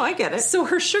 Right. No, I get it. So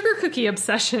her sugar cookie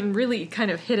obsession really kind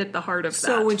of hit at the heart of that.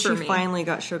 So when she finally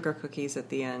got sugar cookies at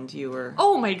the end, you were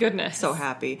oh my goodness, so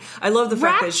happy. I love the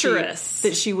fact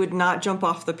that she would not jump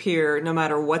off the pier no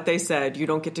matter what they said. You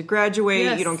don't get to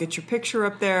graduate. You don't get your picture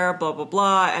up there. Blah blah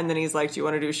blah. And then he's like, "Do you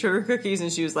want to do sugar cookies?"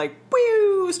 And she was like,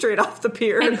 "Whew!" Straight off the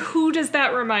pier. And who does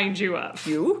that remind you of?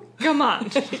 You? Come on.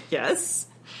 Yes.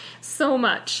 So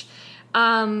much.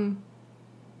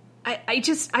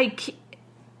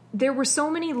 There were so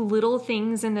many little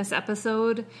things in this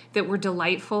episode that were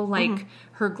delightful, like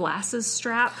her glasses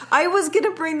strap. I was going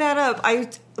to bring that up.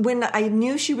 When I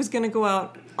knew she was going to go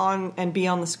out on and be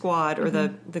on the squad or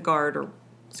the guard or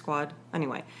squad.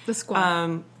 Anyway. The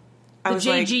squad. I was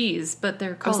JGs, but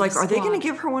they're called I was like, are they going to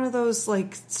give her one of those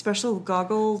like special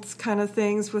goggles kind of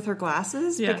things with her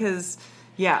glasses? Yeah. Because,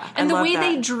 and the way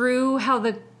they drew how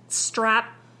the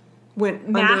strap went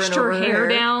mashed her hair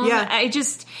down. Yeah. I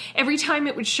just, every time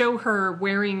it would show her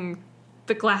wearing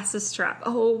the glasses strap.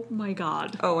 Oh my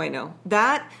God. Oh, I know.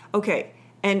 Okay.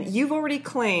 And you've already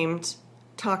claimed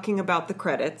talking about the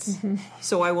credits,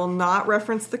 so I will not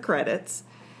reference the credits.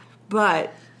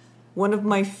 But one of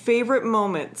my favorite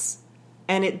moments,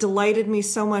 and it delighted me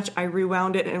so much, I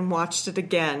rewound it and watched it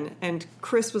again. And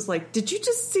Chris was like, did you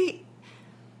just see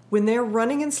when they're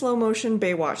running in slow motion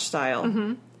Baywatch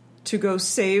style to go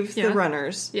save the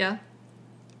runners? Yeah.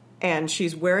 And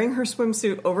she's wearing her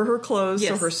swimsuit over her clothes,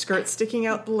 so her skirt's sticking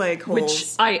out the leg holes.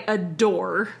 Which I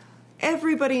adore.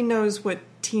 Everybody knows what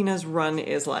Tina's run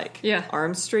is like. Yeah.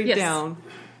 Arms straight down.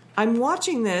 I'm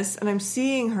watching this, and I'm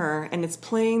seeing her, and it's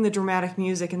playing the dramatic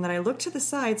music, and then I look to the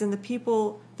sides, and the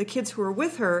kids who are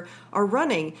with her, are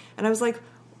running. And I was like,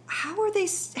 how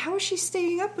is she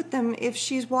staying up with them if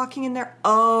she's walking in there?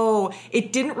 Oh,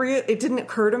 it didn't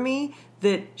occur to me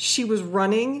that she was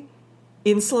running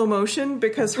in slow motion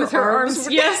because her arms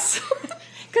were yes.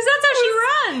 Because that's how she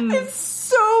runs. It's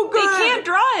so good. They can't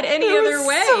draw it any other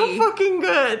way. So fucking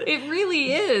good. It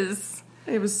really is.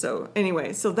 It was so...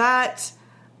 Anyway, so that...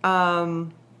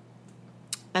 and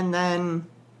then...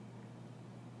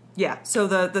 Yeah, so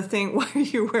the thing... Why are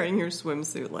you wearing your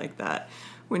swimsuit like that?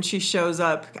 When she shows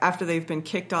up after they've been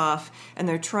kicked off, and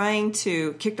they're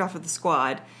kicked off of the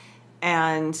squad,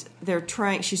 and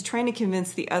she's trying to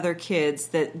convince the other kids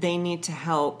that they need to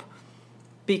help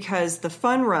because the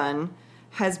fun run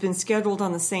has been scheduled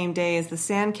on the same day as the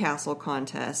sandcastle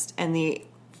contest, and the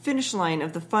finish line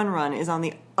of the fun run is on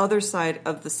the other side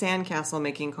of the sandcastle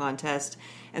making contest,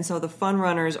 and so the fun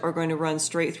runners are going to run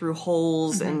straight through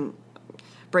holes and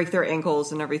break their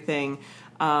ankles and everything.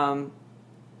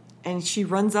 And she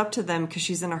runs up to them because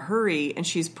she's in a hurry, and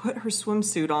she's put her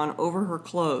swimsuit on over her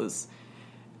clothes.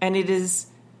 And it is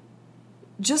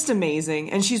just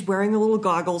amazing. And she's wearing a little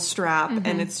goggle strap,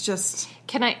 and it's just...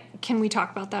 Can we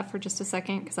talk about that for just a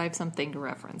second? Because I have something to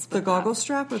reference. The goggle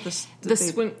strap or the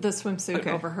swimsuit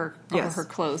over her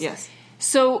clothes. Yes.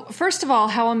 So, first of all,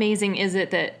 how amazing is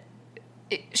it that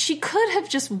she could have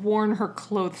just worn her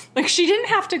clothes? Like, she didn't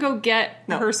have to go get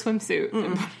her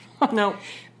swimsuit. No.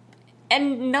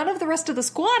 And none of the rest of the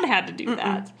squad had to do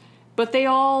that. But they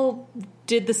all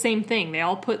did the same thing. They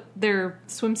all put their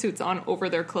swimsuits on over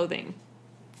their clothing.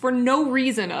 For no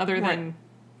reason other than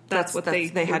that's what they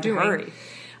had to hurry.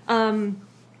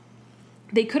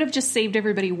 They could have just saved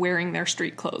everybody wearing their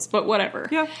street clothes, but whatever.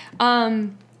 Yeah.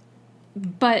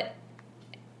 But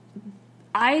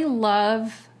I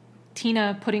love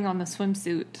Tina putting on the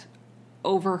swimsuit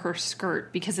over her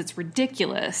skirt because it's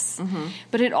ridiculous.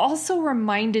 But it also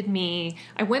reminded me,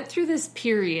 I went through this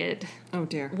period. Oh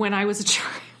dear. When I was a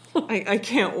child. I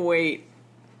can't wait.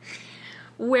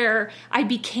 Where I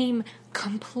became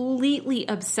completely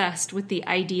obsessed with the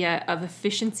idea of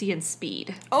efficiency and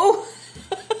speed. Oh.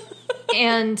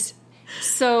 And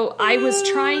so I was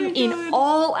trying in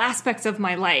all aspects of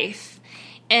my life.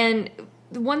 And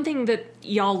one thing that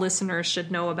y'all listeners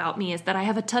should know about me is that I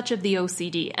have a touch of the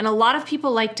OCD. And a lot of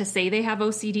people like to say they have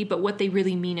OCD, but what they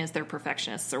really mean is they're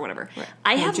perfectionists or whatever. Right.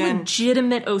 I have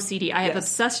legitimate OCD. I have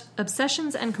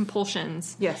obsessions and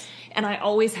compulsions. Yes. And I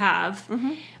always have.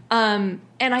 I've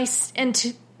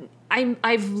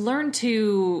learned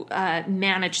to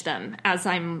manage them as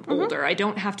I'm older. I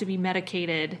don't have to be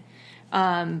medicated,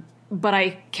 but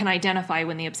I can identify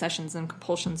when the obsessions and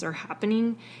compulsions are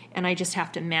happening, and I just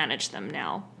have to manage them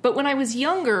now. But when I was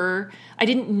younger, I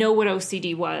didn't know what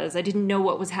OCD was. I didn't know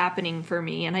what was happening for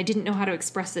me, and I didn't know how to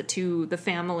express it to the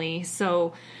family.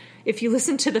 So if you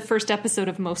listen to the first episode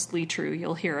of Mostly True,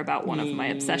 you'll hear about one of my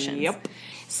obsessions. Yep.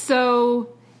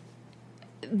 So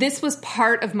this was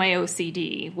part of my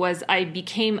OCD, was I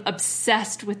became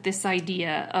obsessed with this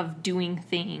idea of doing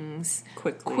things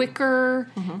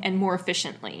quicker and more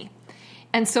efficiently.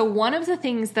 And so one of the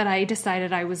things that I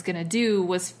decided I was going to do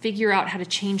was figure out how to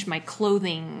change my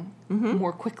clothing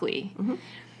more quickly.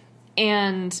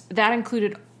 And that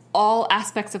included all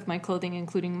aspects of my clothing,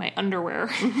 including my underwear.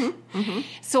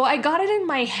 So I got it in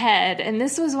my head, and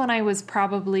this was when I was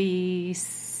probably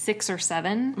 6 or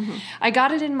 7. I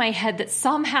got it in my head that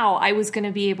somehow I was going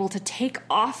to be able to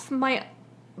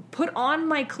put on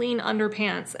my clean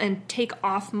underpants and take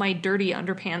off my dirty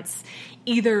underpants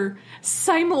either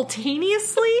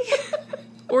simultaneously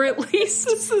or at least...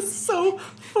 This is so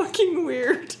fucking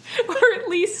weird. Or at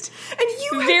least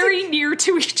very near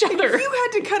to each other. You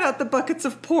had to cut out the buckets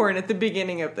of porn at the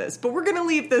beginning of this, but we're going to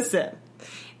leave this in.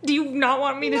 Do you not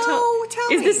want me to tell? No, tell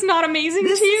me. Is this not amazing to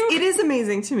you? It is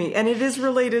amazing to me, and it is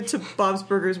related to Bob's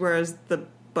Burgers, whereas the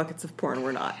buckets of porn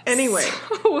were not. Anyway.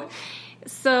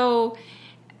 So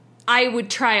I would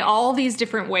try all these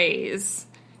different ways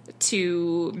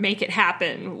to make it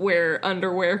happen where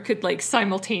underwear could, like,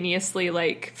 simultaneously,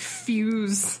 like,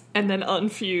 fuse and then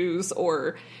unfuse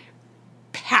or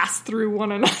pass through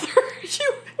one another.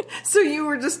 So you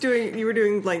were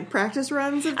doing, like, practice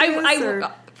runs of this?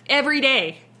 Every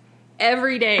day.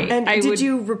 Every day. And did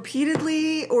you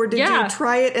repeatedly, or did you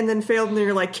try it and then failed and then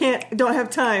you're like, don't have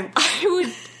time?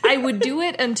 I would do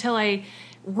it until I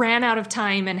ran out of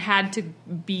time and had to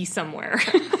be somewhere.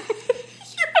 You would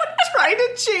try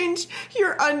to change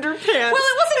your underpants. Well,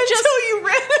 it wasn't just until you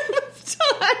ran out of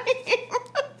time.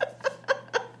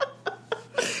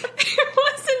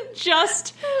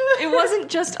 It wasn't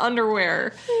just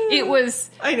underwear. It was...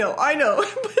 I know.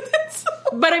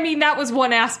 But I mean, that was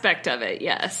one aspect of it,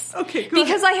 yes. Okay, go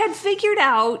Because ahead. I had figured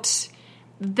out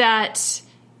that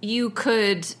you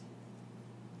could...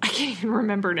 I can't even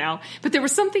remember now. But there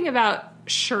was something about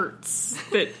shirts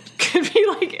that could be,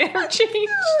 like,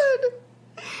 interchanged.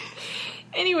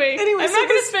 Anyway, I'm not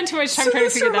going to spend too much time trying to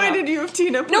figure that out. This reminded you of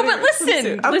Tina. No, but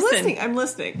listen. I'm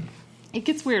listening. It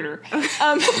gets weirder.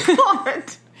 God.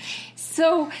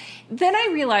 So then I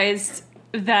realized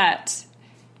that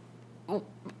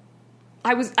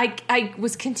I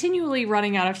was continually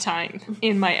running out of time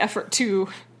in my effort to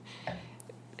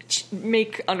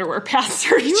make underwear pass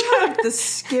through each other. You have the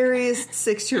scariest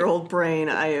 6-year-old brain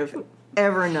I have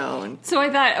ever known. So I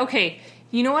thought, okay,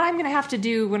 you know what I'm going to have to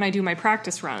do when I do my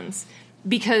practice runs?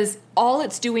 Because all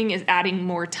it's doing is adding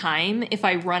more time if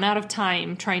I run out of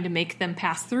time trying to make them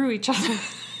pass through each other.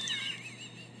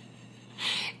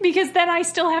 Because then I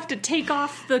still have to take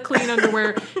off the clean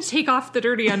underwear, take off the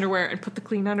dirty underwear, and put the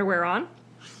clean underwear on.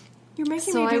 You're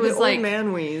making me do the old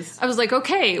man wheeze. I was like,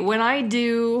 okay, when I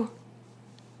do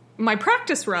my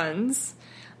practice runs,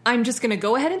 I'm just going to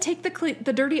go ahead and take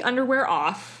the dirty underwear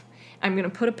off. I'm going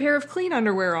to put a pair of clean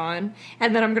underwear on,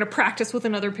 and then I'm going to practice with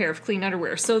another pair of clean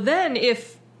underwear. So then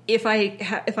if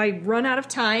I run out of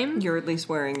time, you're at least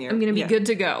wearing your... I'm going to be good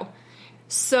to go.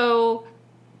 So...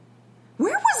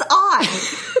 Where was I?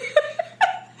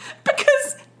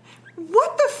 Because,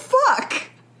 what the fuck?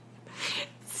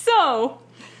 So...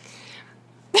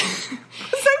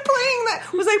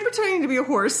 Was I pretending to be a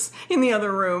horse in the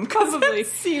other room? Probably.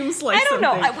 Seems like I don't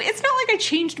something. know. It's not like I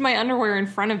changed my underwear in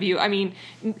front of you. I mean,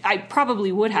 I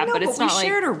probably would have, but it's not like... we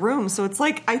shared a room, so it's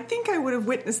like, I think I would have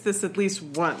witnessed this at least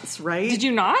once, right? Did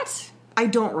you not? I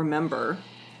don't remember.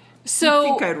 So... I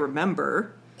think I'd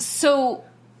remember. So,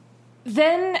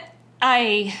 then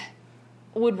I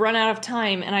would run out of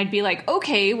time, and I'd be like,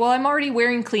 okay, well, I'm already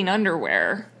wearing clean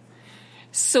underwear.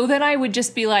 So then I would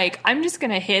just be like, I'm just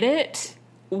going to hit it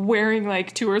wearing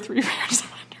like 2 or 3 pairs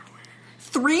of underwear.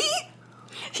 3?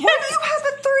 Yes. Why do you have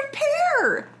a third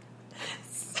pair?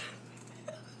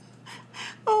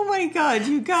 Oh my God,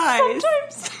 you guys.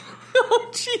 Sometimes. Oh,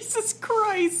 Jesus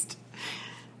Christ.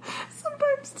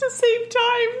 Sometimes to save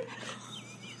time.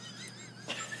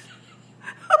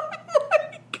 Oh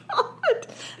my God.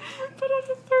 I put on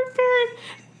the third pair and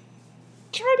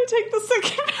try to take the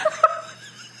second pair off.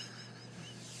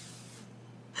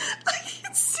 I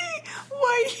can see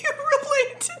why you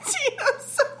relate to Tina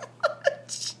so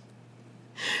much.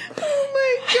 Oh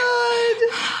my God.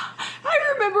 I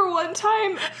remember one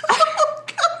time. Oh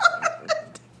God.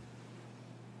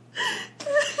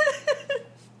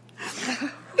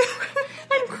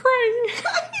 I'm crying.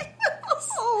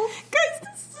 Oh, Guys,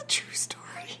 this is a true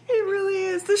story. it really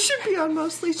is. This should be on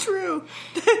Mostly True.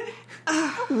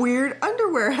 Weird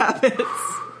underwear habits.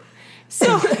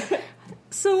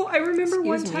 So I remember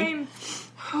one Excuse me. time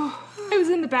I was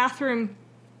in the bathroom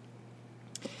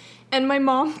and my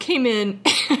mom came in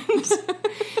and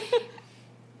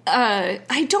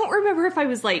I don't remember if I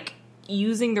was like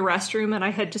using the restroom and I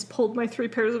had just pulled my 3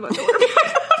 pairs of underwear back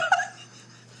on.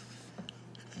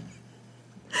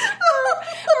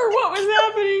 or what was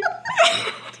happening.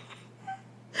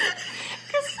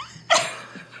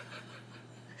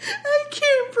 I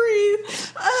can't breathe.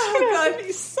 Oh God, God.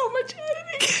 be so much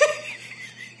editing.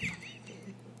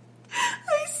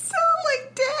 I sound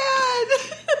like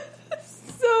Dad.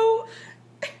 So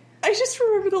I just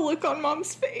remember the look on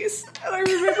Mom's face, and I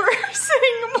remember her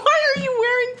saying, "Why are you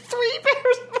wearing 3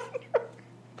 pairs of underwear?"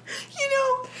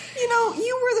 You know,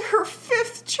 you were her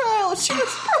 5th child. She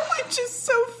was probably just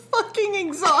so fucking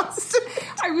exhausted.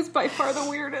 I was by far the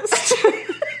weirdest.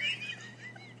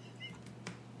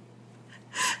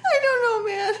 I don't know,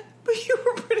 man, but you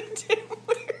were pretty damn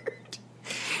weird.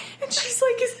 And she's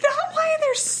like, "Is that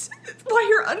why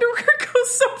your underwear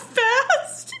goes so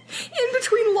fast in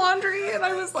between laundry?" And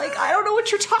I was like, "I don't know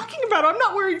what you're talking about. I'm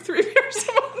not wearing 3 pairs of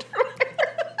underwear."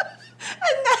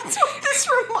 And that's what this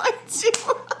reminds you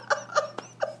of.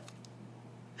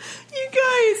 You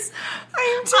guys, I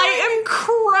am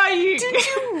crying. Did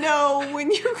you know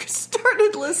when you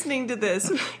started listening to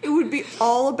this, it would be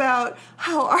all about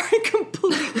how our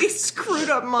completely screwed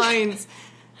up minds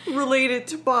related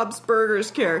to Bob's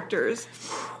Burgers characters?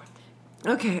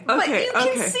 Okay. But you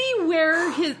can see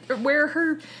where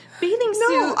her bathing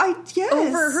suit yes.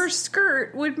 over her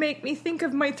skirt would make me think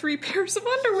of my 3 pairs of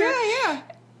underwear. Yeah.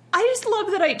 I just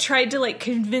love that I tried to like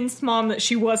convince Mom that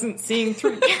she wasn't seeing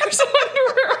 3 pairs of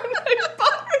underwear on my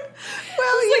body.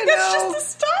 Well, That's just the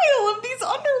style of these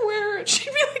underwear. And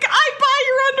she'd be like, "I buy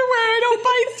your underwear. I don't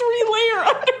buy 3-layer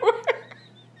underwear."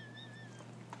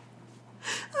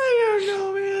 I don't know,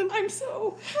 man. I'm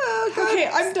so... Oh, God. Okay,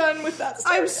 I'm done with that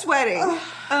story. I'm sweating.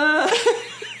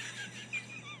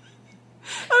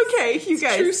 Okay, you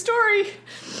guys. True story.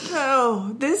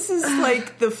 Oh, this is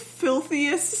like the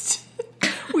filthiest.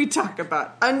 We talk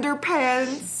about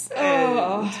underpants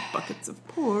and buckets of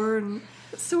porn.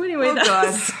 So anyway, Oh,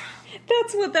 God.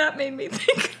 that's what that made me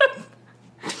think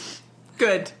of.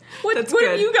 Good. What That's have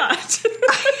good. you got?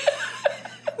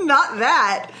 Not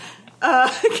that.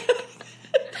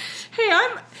 Hey,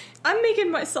 I'm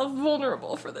making myself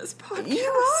vulnerable for this podcast. You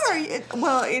are.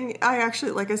 Well, I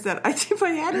actually, like I said, if I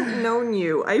hadn't known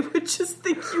you, I would just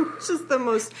think you were just the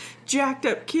most jacked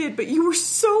up kid, but you were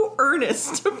so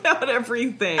earnest about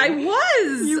everything. I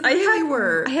was. You really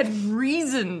were. I had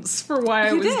reasons for why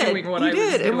I was doing what I was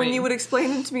doing. And when you would explain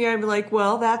it to me, I'd be like,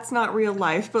 well, that's not real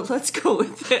life, but let's go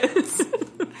with this.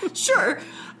 Sure.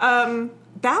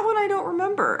 That one I don't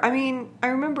remember. I mean, I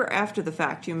remember after the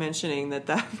fact you mentioning that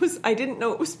was... I didn't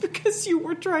know it was because you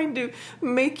were trying to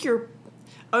make your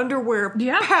underwear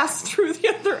pass through the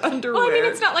other underwear. Well, I mean,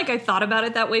 it's not like I thought about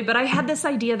it that way, but I had this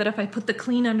idea that if I put the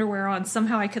clean underwear on,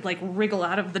 somehow I could, like, wriggle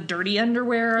out of the dirty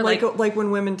underwear. Like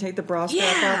when women take the bra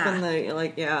strap off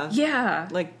and Yeah.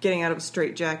 like getting out of a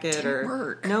straitjacket Didn't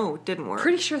work. No, it didn't work.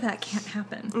 Pretty sure that can't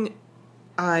happen.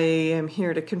 I am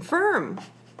here to confirm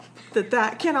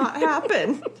that cannot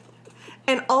happen.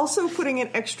 And also putting an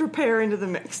extra pair into the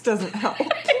mix doesn't help. I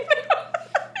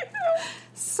know.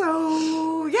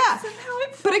 So, yeah. Somehow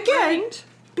it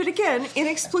But again,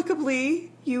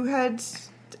 inexplicably, you had...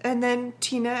 And then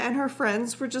Tina and her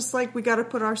friends were just like, we got to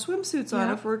put our swimsuits on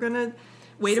if we're going to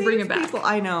Way to bring it back. people.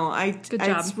 I know. Good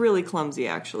job. It's really clumsy,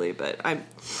 actually, but I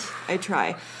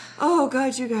try. Oh,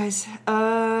 God, you guys.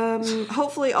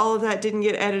 Hopefully all of that didn't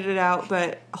get edited out,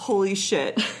 but holy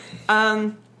shit.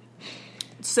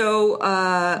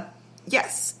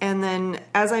 Yes. And then,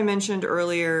 as I mentioned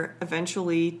earlier,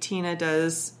 eventually Tina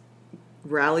does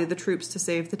rally the troops to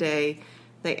save the day.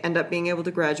 They end up being able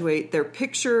to graduate. Their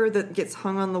picture that gets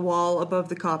hung on the wall above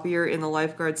the copier in the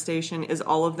lifeguard station is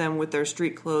all of them with their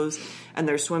street clothes and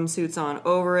their swimsuits on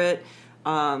over it.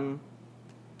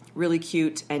 Really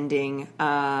cute ending.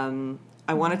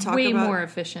 I want to talk way about... more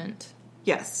efficient.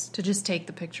 Yes. To just take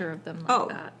the picture of them like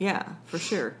that. Yeah, for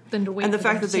sure. Than to wait and the for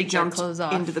fact them that to they take their jumped clothes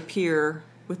off. into the pier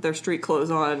with their street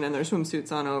clothes on and their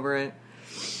swimsuits on over it.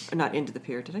 Not into the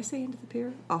pier. Did I say into the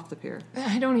pier? Off the pier.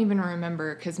 I don't even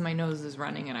remember because my nose is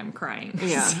running and I'm crying.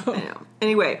 Yeah, So. I know.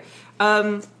 Anyway,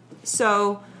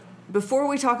 so before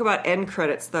we talk about end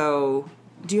credits, though,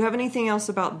 do you have anything else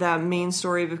about that main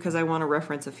story? Because I want to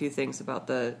reference a few things about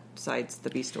the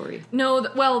B story. No,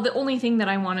 the only thing that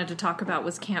I wanted to talk about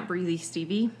was Can't Breathe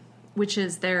Stevie, which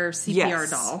is their CPR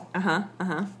doll.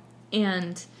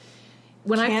 And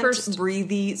when I first... Can't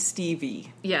Breathe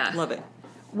Stevie. Yeah. Love it.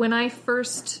 When I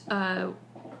first... Hey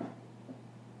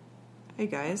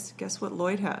guys, guess what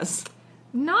Lloyd has?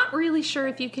 Not really sure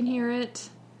if you can hear it.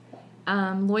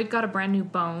 Lloyd got a brand new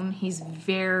bone. He's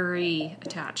very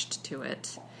attached to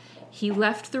it. He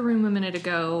left the room a minute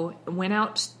ago, went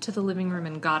out to the living room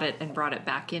and got it and brought it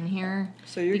back in here.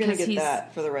 So you're going to get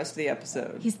that for the rest of the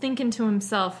episode. He's thinking to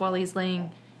himself while he's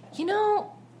laying, you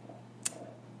know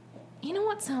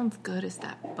what sounds good is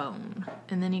that bone.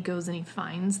 And then he goes and he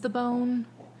finds the bone,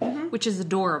 which is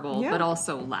adorable, but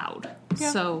also loud.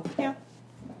 Yeah. So,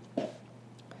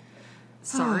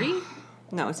 sorry.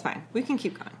 No, it's fine. We can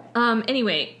keep going.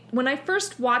 Anyway, when I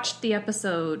first watched the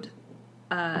episode,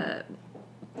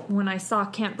 when I saw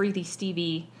Can't Breathe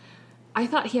Stevie, I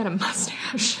thought he had a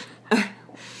mustache.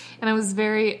 And I was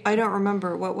I don't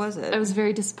remember. What was it? I was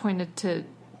very disappointed to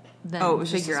then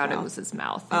figure out it was his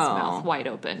mouth. His mouth wide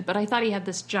open. But I thought he had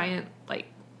this giant,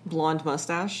 blonde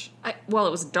mustache? it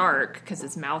was dark because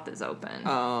his mouth is open.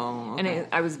 Oh, okay. And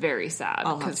I was very sad.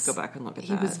 I'll have to go back and look at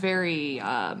that. He was very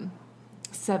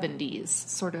 70s,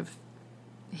 sort of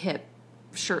hip,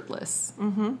 shirtless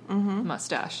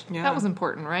mustache. Yeah. That was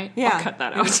important, right? Yeah. I'll cut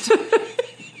that out.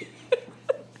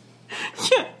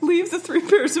 Yeah, leave the 3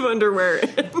 pairs of underwear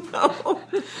in. No.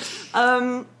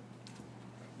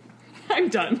 I'm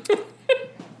done.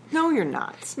 No, you're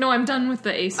not. No, I'm done with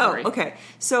the A story. Oh, okay.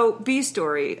 So, B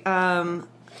story. A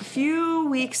few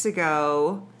weeks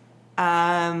ago,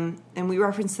 and we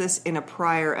referenced this in a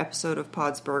prior episode of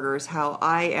Pod's Burgers, how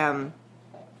I am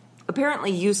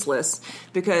apparently useless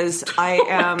because I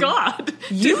am... Oh, my God.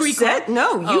 You said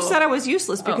I was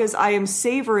useless because I am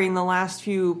savoring the last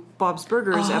few Bob's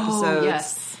Burgers episodes.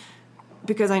 Yes.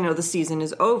 Because I know the season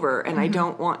is over and I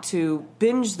don't want to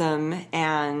binge them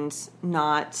and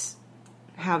not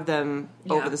have them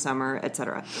over the summer,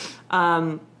 etc.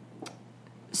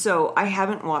 So I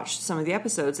haven't watched some of the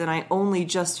episodes, and I only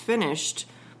just finished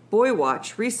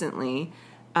Boywatch recently.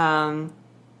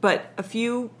 But a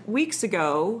few weeks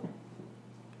ago,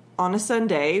 on a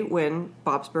Sunday, when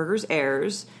Bob's Burgers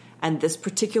airs, and this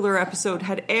particular episode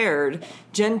had aired,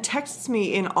 Jen texts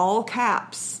me in all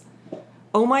caps,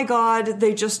 "Oh my God,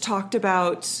 they just talked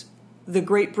about the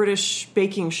Great British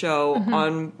Baking Show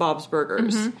on Bob's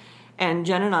Burgers." And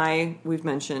Jen and I, we've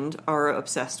mentioned, are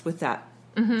obsessed with that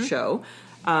show.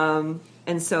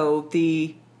 And so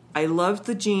I loved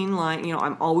the Jean line. You know,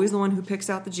 I'm always the one who picks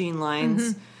out the Jean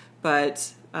lines.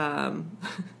 But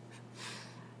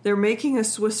they're making a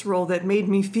Swiss roll that made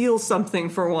me feel something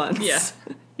for once.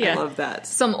 Yeah. I love that.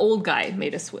 Some old guy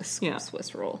made a Swiss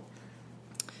roll.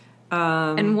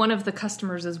 And one of the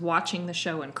customers is watching the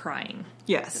show and crying.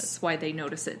 Yes. That's why they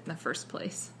notice it in the first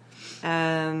place.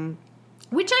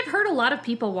 Which I've heard a lot of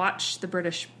people watch the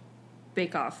British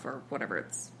Bake Off, or whatever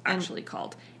it's actually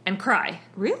called, and cry.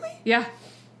 Really? Yeah.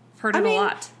 I've heard it a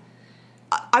lot.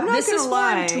 I'm not this going is to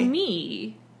lie. foreign to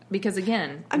me, because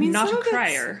again, I'm not a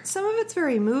crier. Some of it's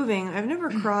very moving. I've never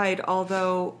cried,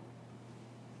 although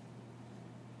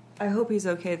I hope he's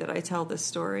okay that I tell this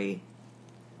story.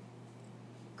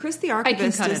 Chris the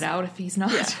Archivist I can cut it out if he's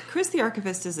not. Yeah, Chris the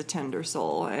Archivist is a tender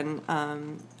soul, and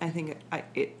I think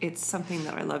it's something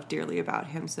that I love dearly about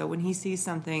him. So when he sees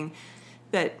something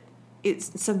that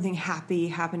it's something happy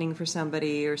happening for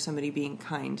somebody, or somebody being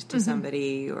kind to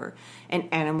somebody, or an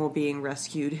animal being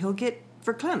rescued, he'll get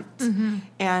verklempt.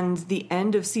 And the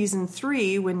end of season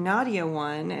 3, when Nadia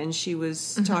won, and she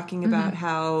was talking about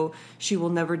how she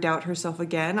will never doubt herself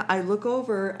again, I look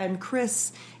over and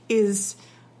Chris is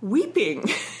weeping.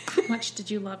 How much did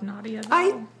you love Nadia, though?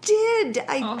 I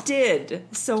did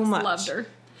so much. Loved her.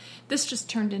 This just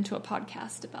turned into a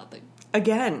podcast about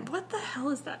Again. What the hell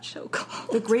is that show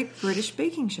called? The Great British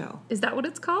Baking Show. Is that what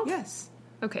it's called? Yes.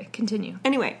 Okay, continue.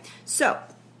 Anyway, so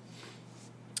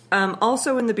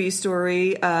Also in the B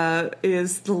story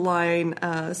is the line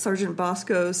Sergeant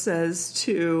Bosco says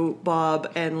to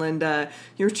Bob and Linda,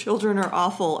 "Your children are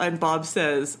awful," and Bob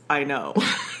says, "I know."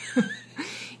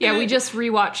 Yeah, we just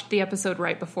rewatched the episode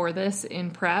right before this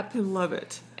in prep. I love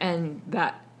it. And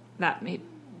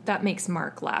that makes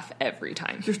Mark laugh every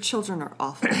time. Your children are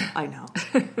awful. I know.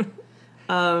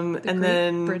 And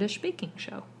then British baking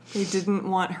show. They didn't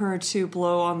want her to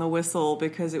blow on the whistle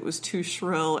because it was too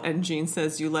shrill, and Jean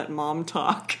says, "You let Mom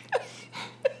talk."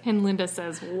 And Linda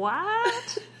says,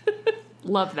 "What?"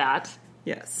 Love that.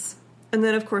 Yes. And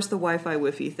then, of course, the Wi-Fi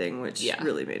Wi-Fi thing, which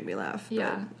really made me laugh.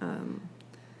 Yeah. But,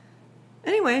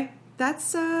 anyway,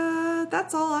 that's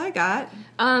all I got.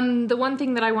 The one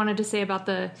thing that I wanted to say about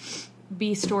the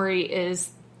B story is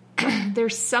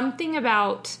there's something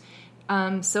about...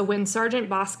 so when Sergeant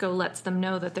Bosco lets them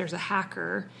know that there's a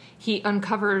hacker, he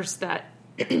uncovers that,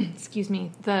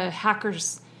 the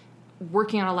hacker's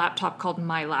working on a laptop called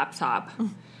My Laptop.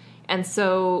 And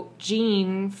so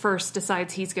Gene first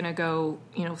decides he's going to go,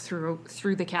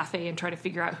 through the cafe and try to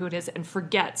figure out who it is, and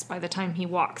forgets by the time he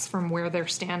walks from where they're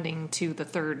standing to the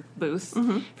third booth,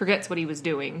 forgets what he was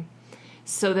doing.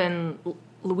 So then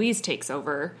Louise takes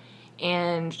over,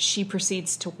 and she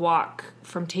proceeds to walk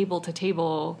from table to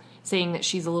table, saying that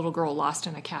she's a little girl lost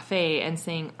in a cafe, and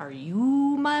saying, "Are you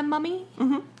my mummy?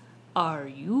 Are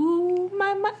you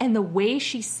my mummy?" And the way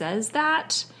she says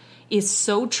that is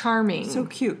so charming. So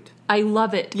cute. I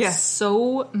love it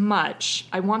so much.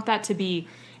 I want that to be,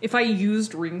 if I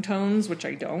used ringtones, which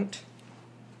I don't,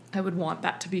 I would want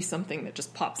that to be something that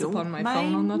just pops up on my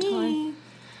phone all the time.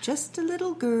 Just a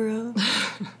little girl.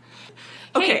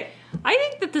 Okay. Hey, I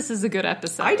think that this is a good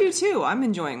episode. I do too. I'm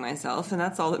enjoying myself, and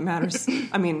that's all that matters.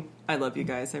 I mean, I love you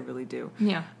guys. I really do.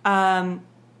 Yeah.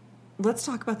 Let's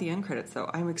talk about the end credits, though.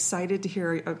 I'm excited to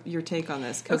hear your take on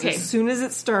this, because as soon as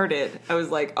it started, I was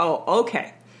like, oh,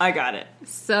 okay, I got it.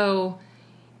 So,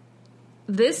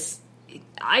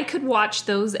 I could watch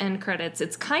those end credits.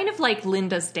 It's kind of like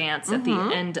Linda's dance at the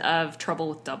end of Trouble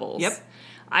with Doubles. Yep.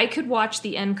 I could watch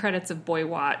the end credits of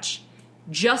Boywatch,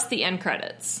 just the end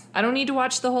credits. I don't need to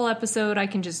watch the whole episode. I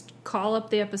can just call up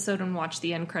the episode and watch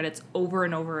the end credits over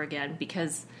and over again,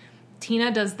 because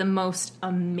Tina does the most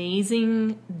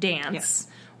amazing dance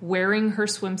wearing her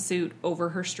swimsuit over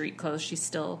her street clothes. She's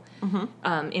still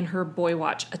in her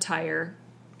Boywatch attire.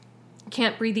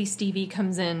 Can't Breathe Stevie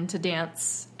comes in to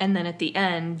dance, and then at the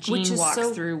end, Gene walks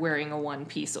through wearing a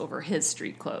one-piece over his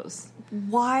street clothes.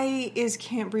 Why is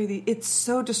Can't Breathe? It's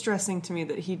so distressing to me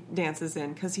that he dances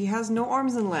in, because he has no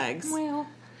arms and legs. Well,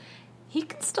 he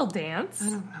can still dance. I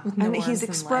don't know. With no and arms he's and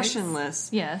expressionless.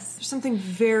 Legs. Yes. There's something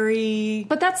very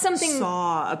but that's something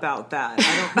saw about that.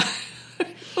 I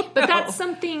don't But that's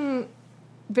something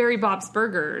very Bob's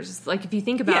Burgers. Like, if you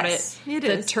think about it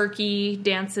is. Turkey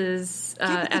dances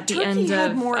at the end turkey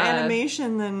had of more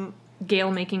animation than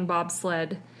Gail making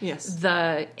bobsled. Yes.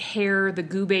 The hair, the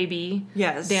Goo Baby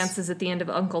dances at the end of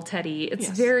Uncle Teddy. It's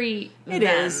very It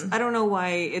is. I don't know why.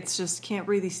 It's just Can't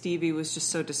Breathe Stevie was just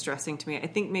so distressing to me. I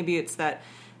think maybe it's that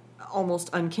almost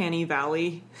uncanny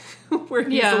valley where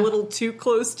he's a little too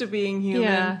close to being human.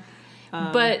 Yeah.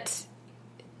 But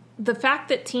the fact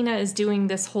that Tina is doing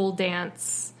this whole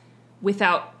dance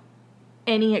without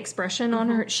any expression on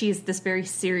her, she has this very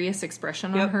serious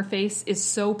expression on her face, is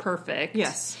so perfect.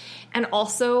 Yes. And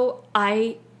also,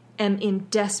 I am in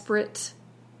desperate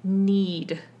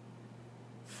need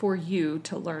for you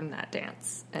to learn that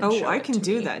dance. And I can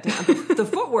do that. The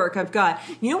footwork I've got.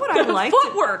 You know what I like?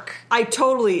 Footwork.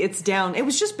 It's down. It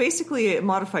was just basically a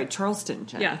modified Charleston,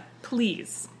 Jen. Yeah.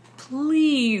 Please,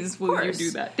 will you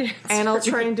do that dance? And I'll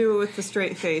try and do it with the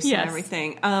straight face and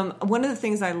everything. One of the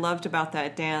things I loved about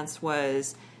that dance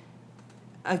was,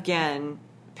 again,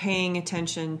 paying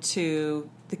attention to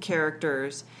the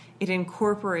characters. It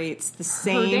incorporates the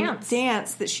same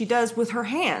dance that she does with her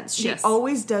hands. She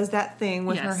always does that thing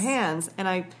with her hands, and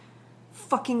I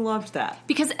fucking loved that.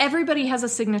 Because everybody has a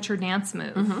signature dance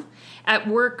move. At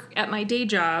work, at my day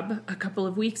job, a couple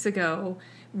of weeks ago,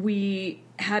 we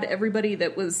had everybody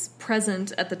that was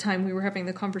present at the time we were having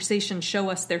the conversation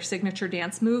show us their signature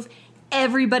dance move.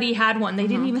 Everybody had one. They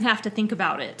didn't even have to think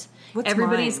about it.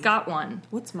 Everybody's got one.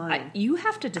 What's mine? You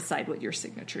have to decide what your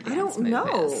signature dance move is. I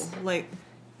don't know.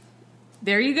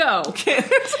 There you go. Okay. I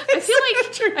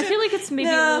feel like it's maybe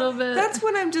a little bit. That's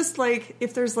when I'm just like,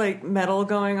 if there's like metal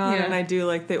going on and I do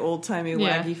like the old timey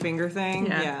waggy finger thing.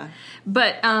 Yeah.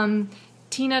 But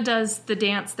Tina does the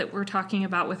dance that we're talking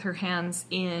about with her hands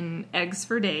in Eggs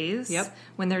for Days. Yep.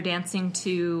 When they're dancing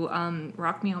to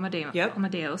Rock Me Amadeus. Yep.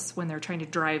 Amadeus, when they're trying to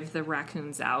drive the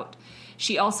raccoons out.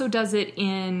 She also does it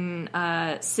in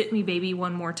Sit Me Baby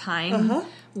One More Time,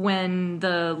 when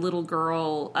the little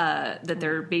girl that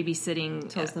they're babysitting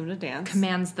tells them to dance,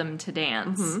 commands them to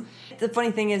dance. The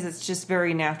funny thing is, it's just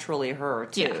very naturally her,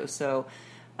 too. Yeah. So,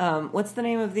 what's the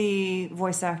name of the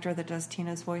voice actor that does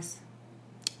Tina's voice?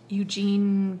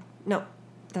 Eugene... No,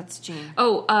 that's Gene.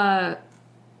 Oh, I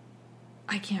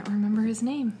can't remember his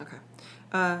name.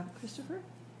 Okay. Christopher?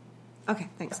 Okay,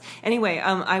 thanks. Anyway,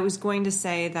 I was going to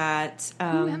say that...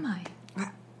 Who am I?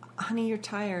 Honey, you're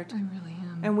tired. I really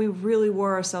am. And we really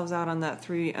wore ourselves out on that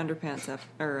 3 underpants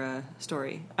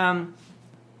story. Dan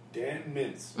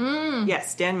Mintz.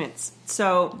 Yes, Dan Mintz.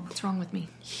 So... What's wrong with me?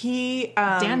 He...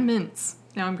 Dan Mintz.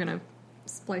 Now I'm going to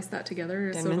splice that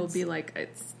together Dan so it'll Mintz? be like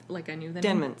it's like I knew the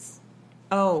Dan name. Mintz.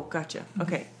 Oh, gotcha.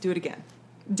 Okay, do it again.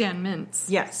 Dan Mintz.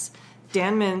 Yes.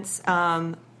 Dan Mintz.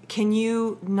 Can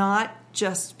you not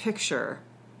just picture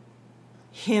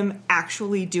him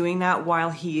actually doing that while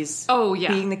he's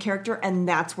being the character? And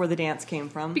that's where the dance came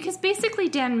from? Because basically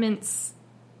Dan Mintz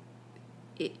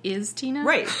is Tina.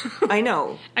 Right. I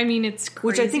know. I mean, it's crazy.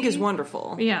 Which I think is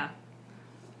wonderful. Yeah.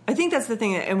 I think that's the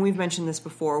thing, and we've mentioned this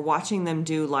before, watching them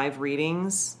do live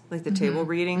readings, like the table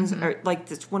readings, are, like,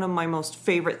 it's one of my most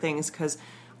favorite things because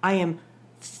I am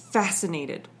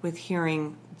fascinated with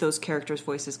hearing those characters'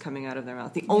 voices coming out of their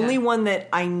mouth. The only one that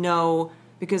I know,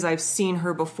 because I've seen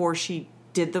her before she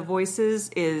did the voices,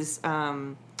 is,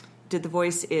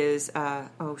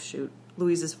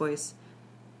 Louise's voice.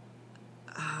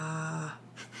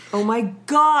 Oh my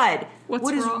God!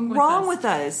 What is wrong with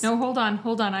us? No, hold on.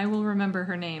 I will remember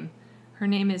her name. Her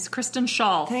name is Kristen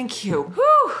Shaw. Thank you.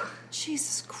 Whew!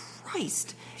 Jesus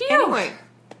Christ. Phew. Anyway,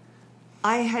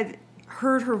 I had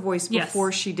heard her voice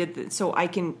before she did this, so I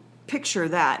can picture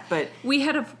that, but... We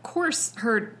had, of course,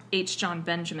 heard H. John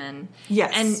Benjamin.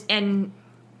 Yes. And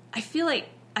I feel like...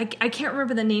 I can't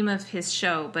remember the name of his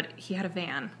show, but he had a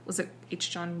van. Was it H.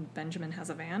 John Benjamin Has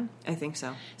a Van? I think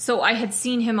so. So I had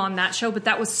seen him on that show, but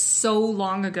that was so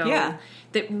long ago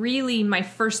that really my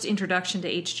first introduction to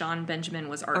H. John Benjamin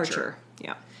was Archer.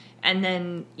 Yeah. And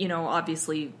then,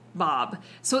 obviously Bob.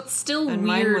 So it's still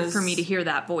weird for me to hear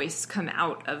that voice come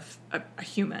out of a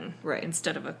human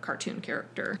instead of a cartoon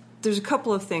character. There's a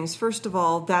couple of things. First of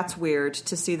all, that's weird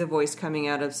to see the voice coming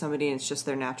out of somebody and it's just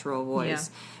their natural voice.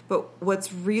 Yeah. But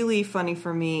what's really funny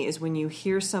for me is when you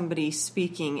hear somebody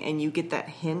speaking and you get that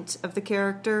hint of the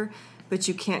character, but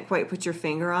you can't quite put your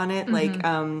finger on it. Like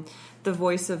the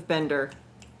voice of Bender,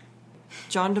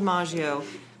 John DiMaggio.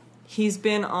 He's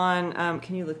been on...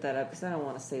 can you look that up? Because I don't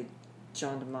want to say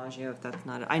John DiMaggio if that's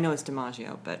not it. I know it's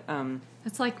DiMaggio, but...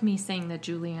 It's like me saying that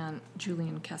Julian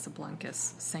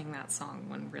Casablancas sang that song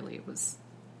when really it was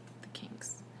the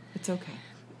Kinks. It's okay.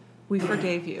 We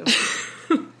forgave you.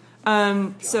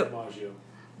 John DiMaggio.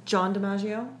 John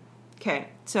DiMaggio? Okay,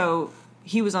 so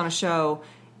he was on a show,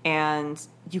 and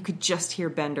you could just hear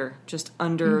Bender just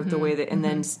under the way that... And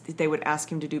then they would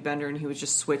ask him to do Bender, and he would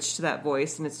just switch to that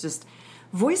voice, and it's just...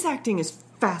 Voice acting is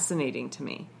fascinating to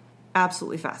me.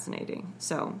 Absolutely fascinating.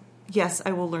 So, yes,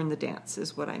 I will learn the dance,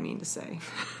 is what I mean to say.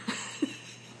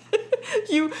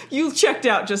 You checked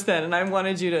out just then, and I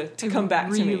wanted you to come back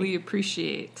to me. I really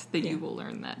appreciate that you will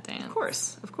learn that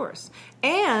dance. Of course.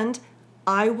 And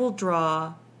I will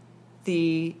draw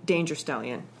the Danger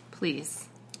Stallion. Please.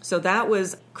 So that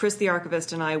was Chris the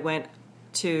Archivist and I went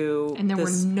to... And there were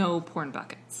no porn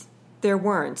buckets. There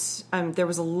weren't. There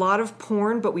was a lot of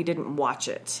porn, but we didn't watch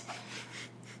it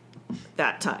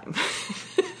that time.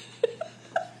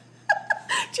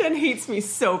 Jen hates me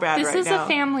so bad right now. This is a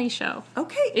family show.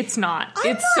 Okay. It's not.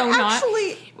 It's not.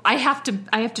 I have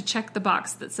to check the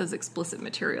box that says explicit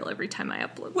material every time I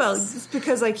upload Well, this. it's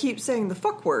because I keep saying the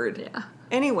fuck word. Yeah.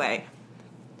 Anyway,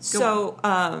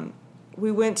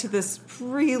 we went to this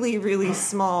really, really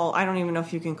small, I don't even know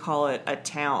if you can call it a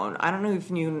town. I don't know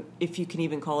if you can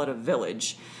even call it a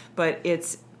village, but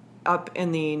it's up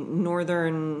in the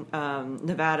northern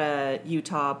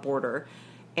Nevada-Utah border.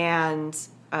 And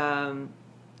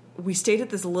we stayed at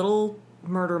this little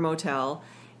murder motel,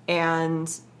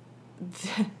 and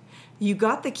you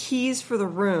got the keys for the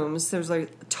rooms. There's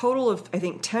like a total of, I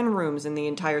think, 10 rooms in the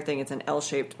entire thing. It's an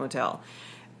L-shaped motel.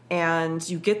 And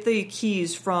you get the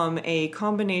keys from a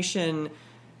combination,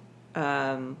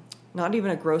 not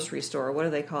even a grocery store. What do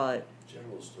they call it?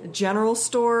 General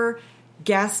store,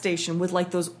 gas station with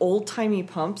like those old-timey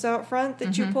pumps out front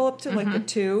that you pull up to, like the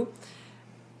two.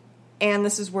 And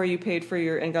this is where you paid for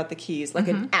and got the keys, like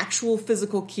an actual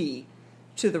physical key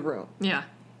to the room. Yeah.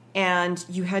 And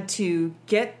you had to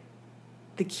get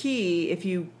the key if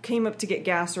you came up to get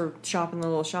gas or shop in the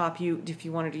little shop. If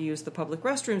you wanted to use the public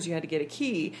restrooms, you had to get a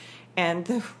key.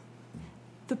 And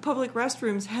the the public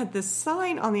restrooms had this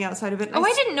sign on the outside of it. Oh,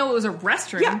 I didn't know it was a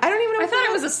restroom. Yeah, I don't even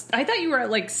know. I thought you were at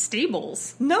like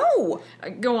stables. No,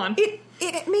 go on.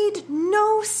 It made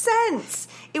no sense.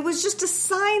 It was just a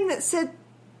sign that said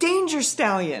 "Danger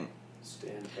Stallion."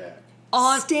 Stand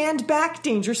back. Stand back,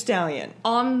 Danger Stallion.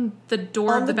 On the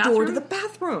door of the bathroom? Door to the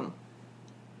bathroom.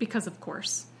 Because of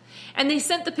course. And they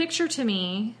sent the picture to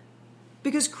me.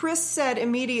 Because Chris said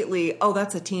immediately, oh,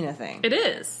 that's a Tina thing. It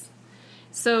is.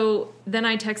 So then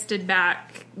I texted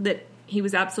back that he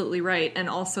was absolutely right, and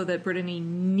also that Briddany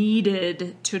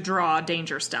needed to draw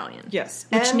Danger Stallion. Yes.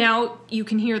 Which now you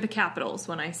can hear the capitals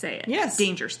when I say it. Yes.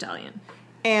 Danger Stallion.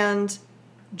 And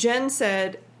Jen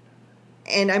said,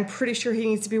 and I'm pretty sure he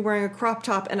needs to be wearing a crop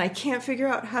top, and I can't figure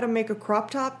out how to make a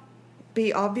crop top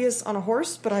be obvious on a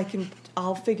horse, but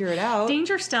I'll figure it out.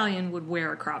 Danger Stallion would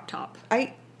wear a crop top.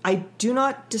 I do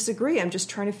not disagree. I'm just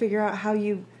trying to figure out how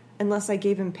unless I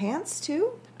gave him pants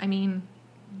too? I mean,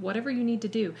 whatever you need to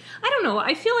do. I don't know.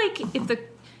 I feel like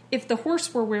if the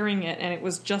horse were wearing it and it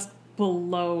was just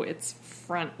below its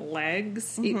front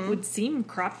legs, it would seem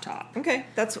crop top. Okay,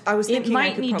 I was thinking it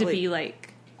might need to be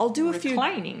like I'll do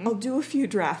reclining. I'll do a few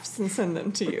drafts and send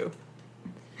them to you.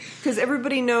 Because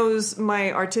everybody knows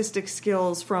my artistic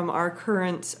skills from our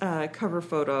current cover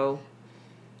photo,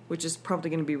 which is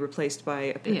probably going to be replaced by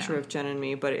a picture of Jen and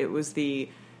me, but it was the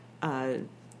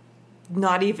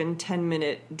not even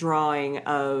 10-minute drawing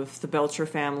of the Belcher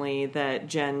family that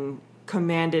Jen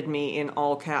commanded me in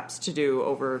all caps to do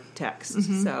over text.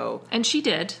 Mm-hmm. So, and she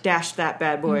did. Dashed that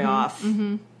bad boy off.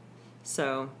 Mm-hmm.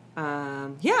 So,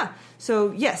 yeah.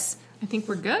 So, yes. I think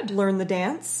we're good. Learn the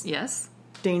dance. Yes.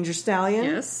 Danger Stallion.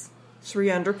 Yes. 3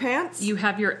 underpants. You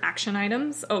have your action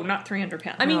items. Oh, not 3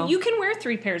 underpants. I mean, you can wear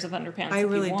 3 pairs of underpants. I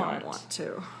really if you want. don't want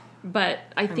to. But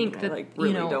I think that,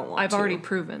 really don't want I've to. already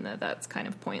proven that that's kind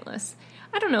of pointless.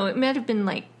 I don't know. It might have been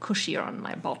like cushier on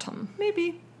my bottom.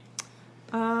 Maybe.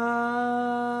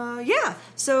 Yeah.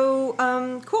 So,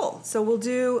 cool. So we'll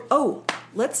do... Oh,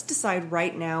 let's decide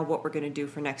right now what we're going to do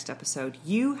for next episode.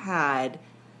 You had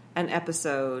an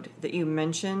episode that you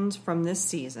mentioned from this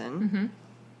season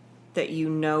that you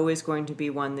know is going to be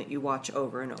one that you watch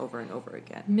over and over and over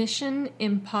again. Mission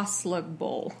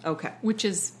Impossible. Okay. Which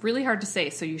is really hard to say,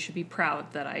 so you should be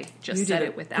proud that I just said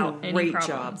it without any problems.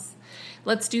 Job.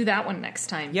 Let's do that one next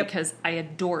time because I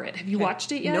adore it. Have you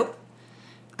watched it yet? Nope.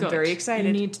 Good. I'm very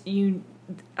excited.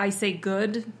 I say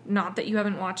good, not that you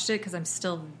haven't watched it because I'm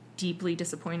still deeply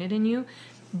disappointed in you,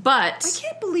 but I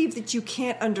can't believe that you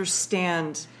can't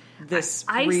understand this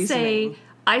reasoning.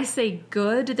 I say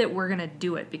good that we're going to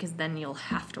do it because then you'll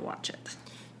have to watch it.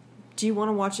 Do you want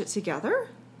to watch it together?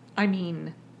 I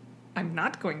mean, I'm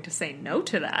not going to say no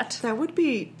to that. That would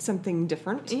be something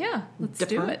different. Yeah, let's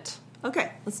do it.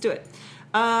 Okay, let's do it.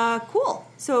 Cool.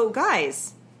 So,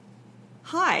 guys,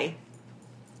 hi.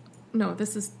 No,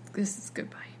 this is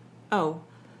goodbye. Oh,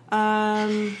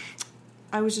 I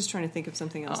was just trying to think of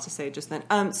something else to say just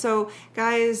then. So,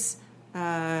 guys,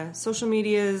 social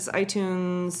medias,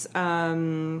 iTunes.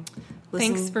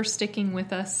 Thanks for sticking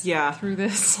with us. Through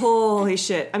this. Holy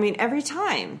shit! I mean, every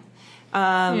time.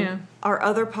 Our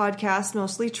other podcast,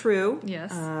 Mostly True.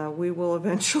 Yes. We will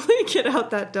eventually get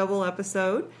out that double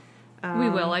episode. We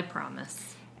will, I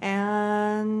promise.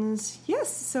 And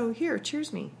yes, so here,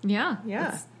 cheers me. Yeah.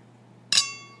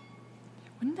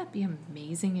 Wouldn't that be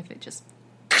amazing if it just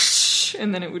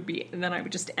and then I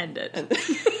would just end it.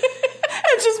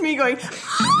 It's just me going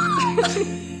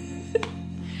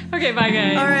Okay, bye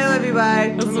guys. All right, love you,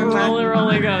 bye. Let's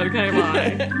really good. Okay,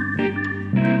 bye.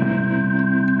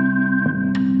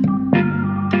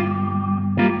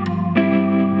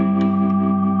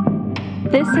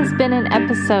 This has been an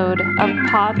episode of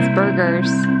Pod's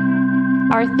Burgers.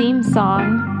 Our theme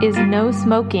song is No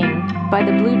Smoking by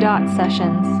the Blue Dot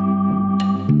Sessions.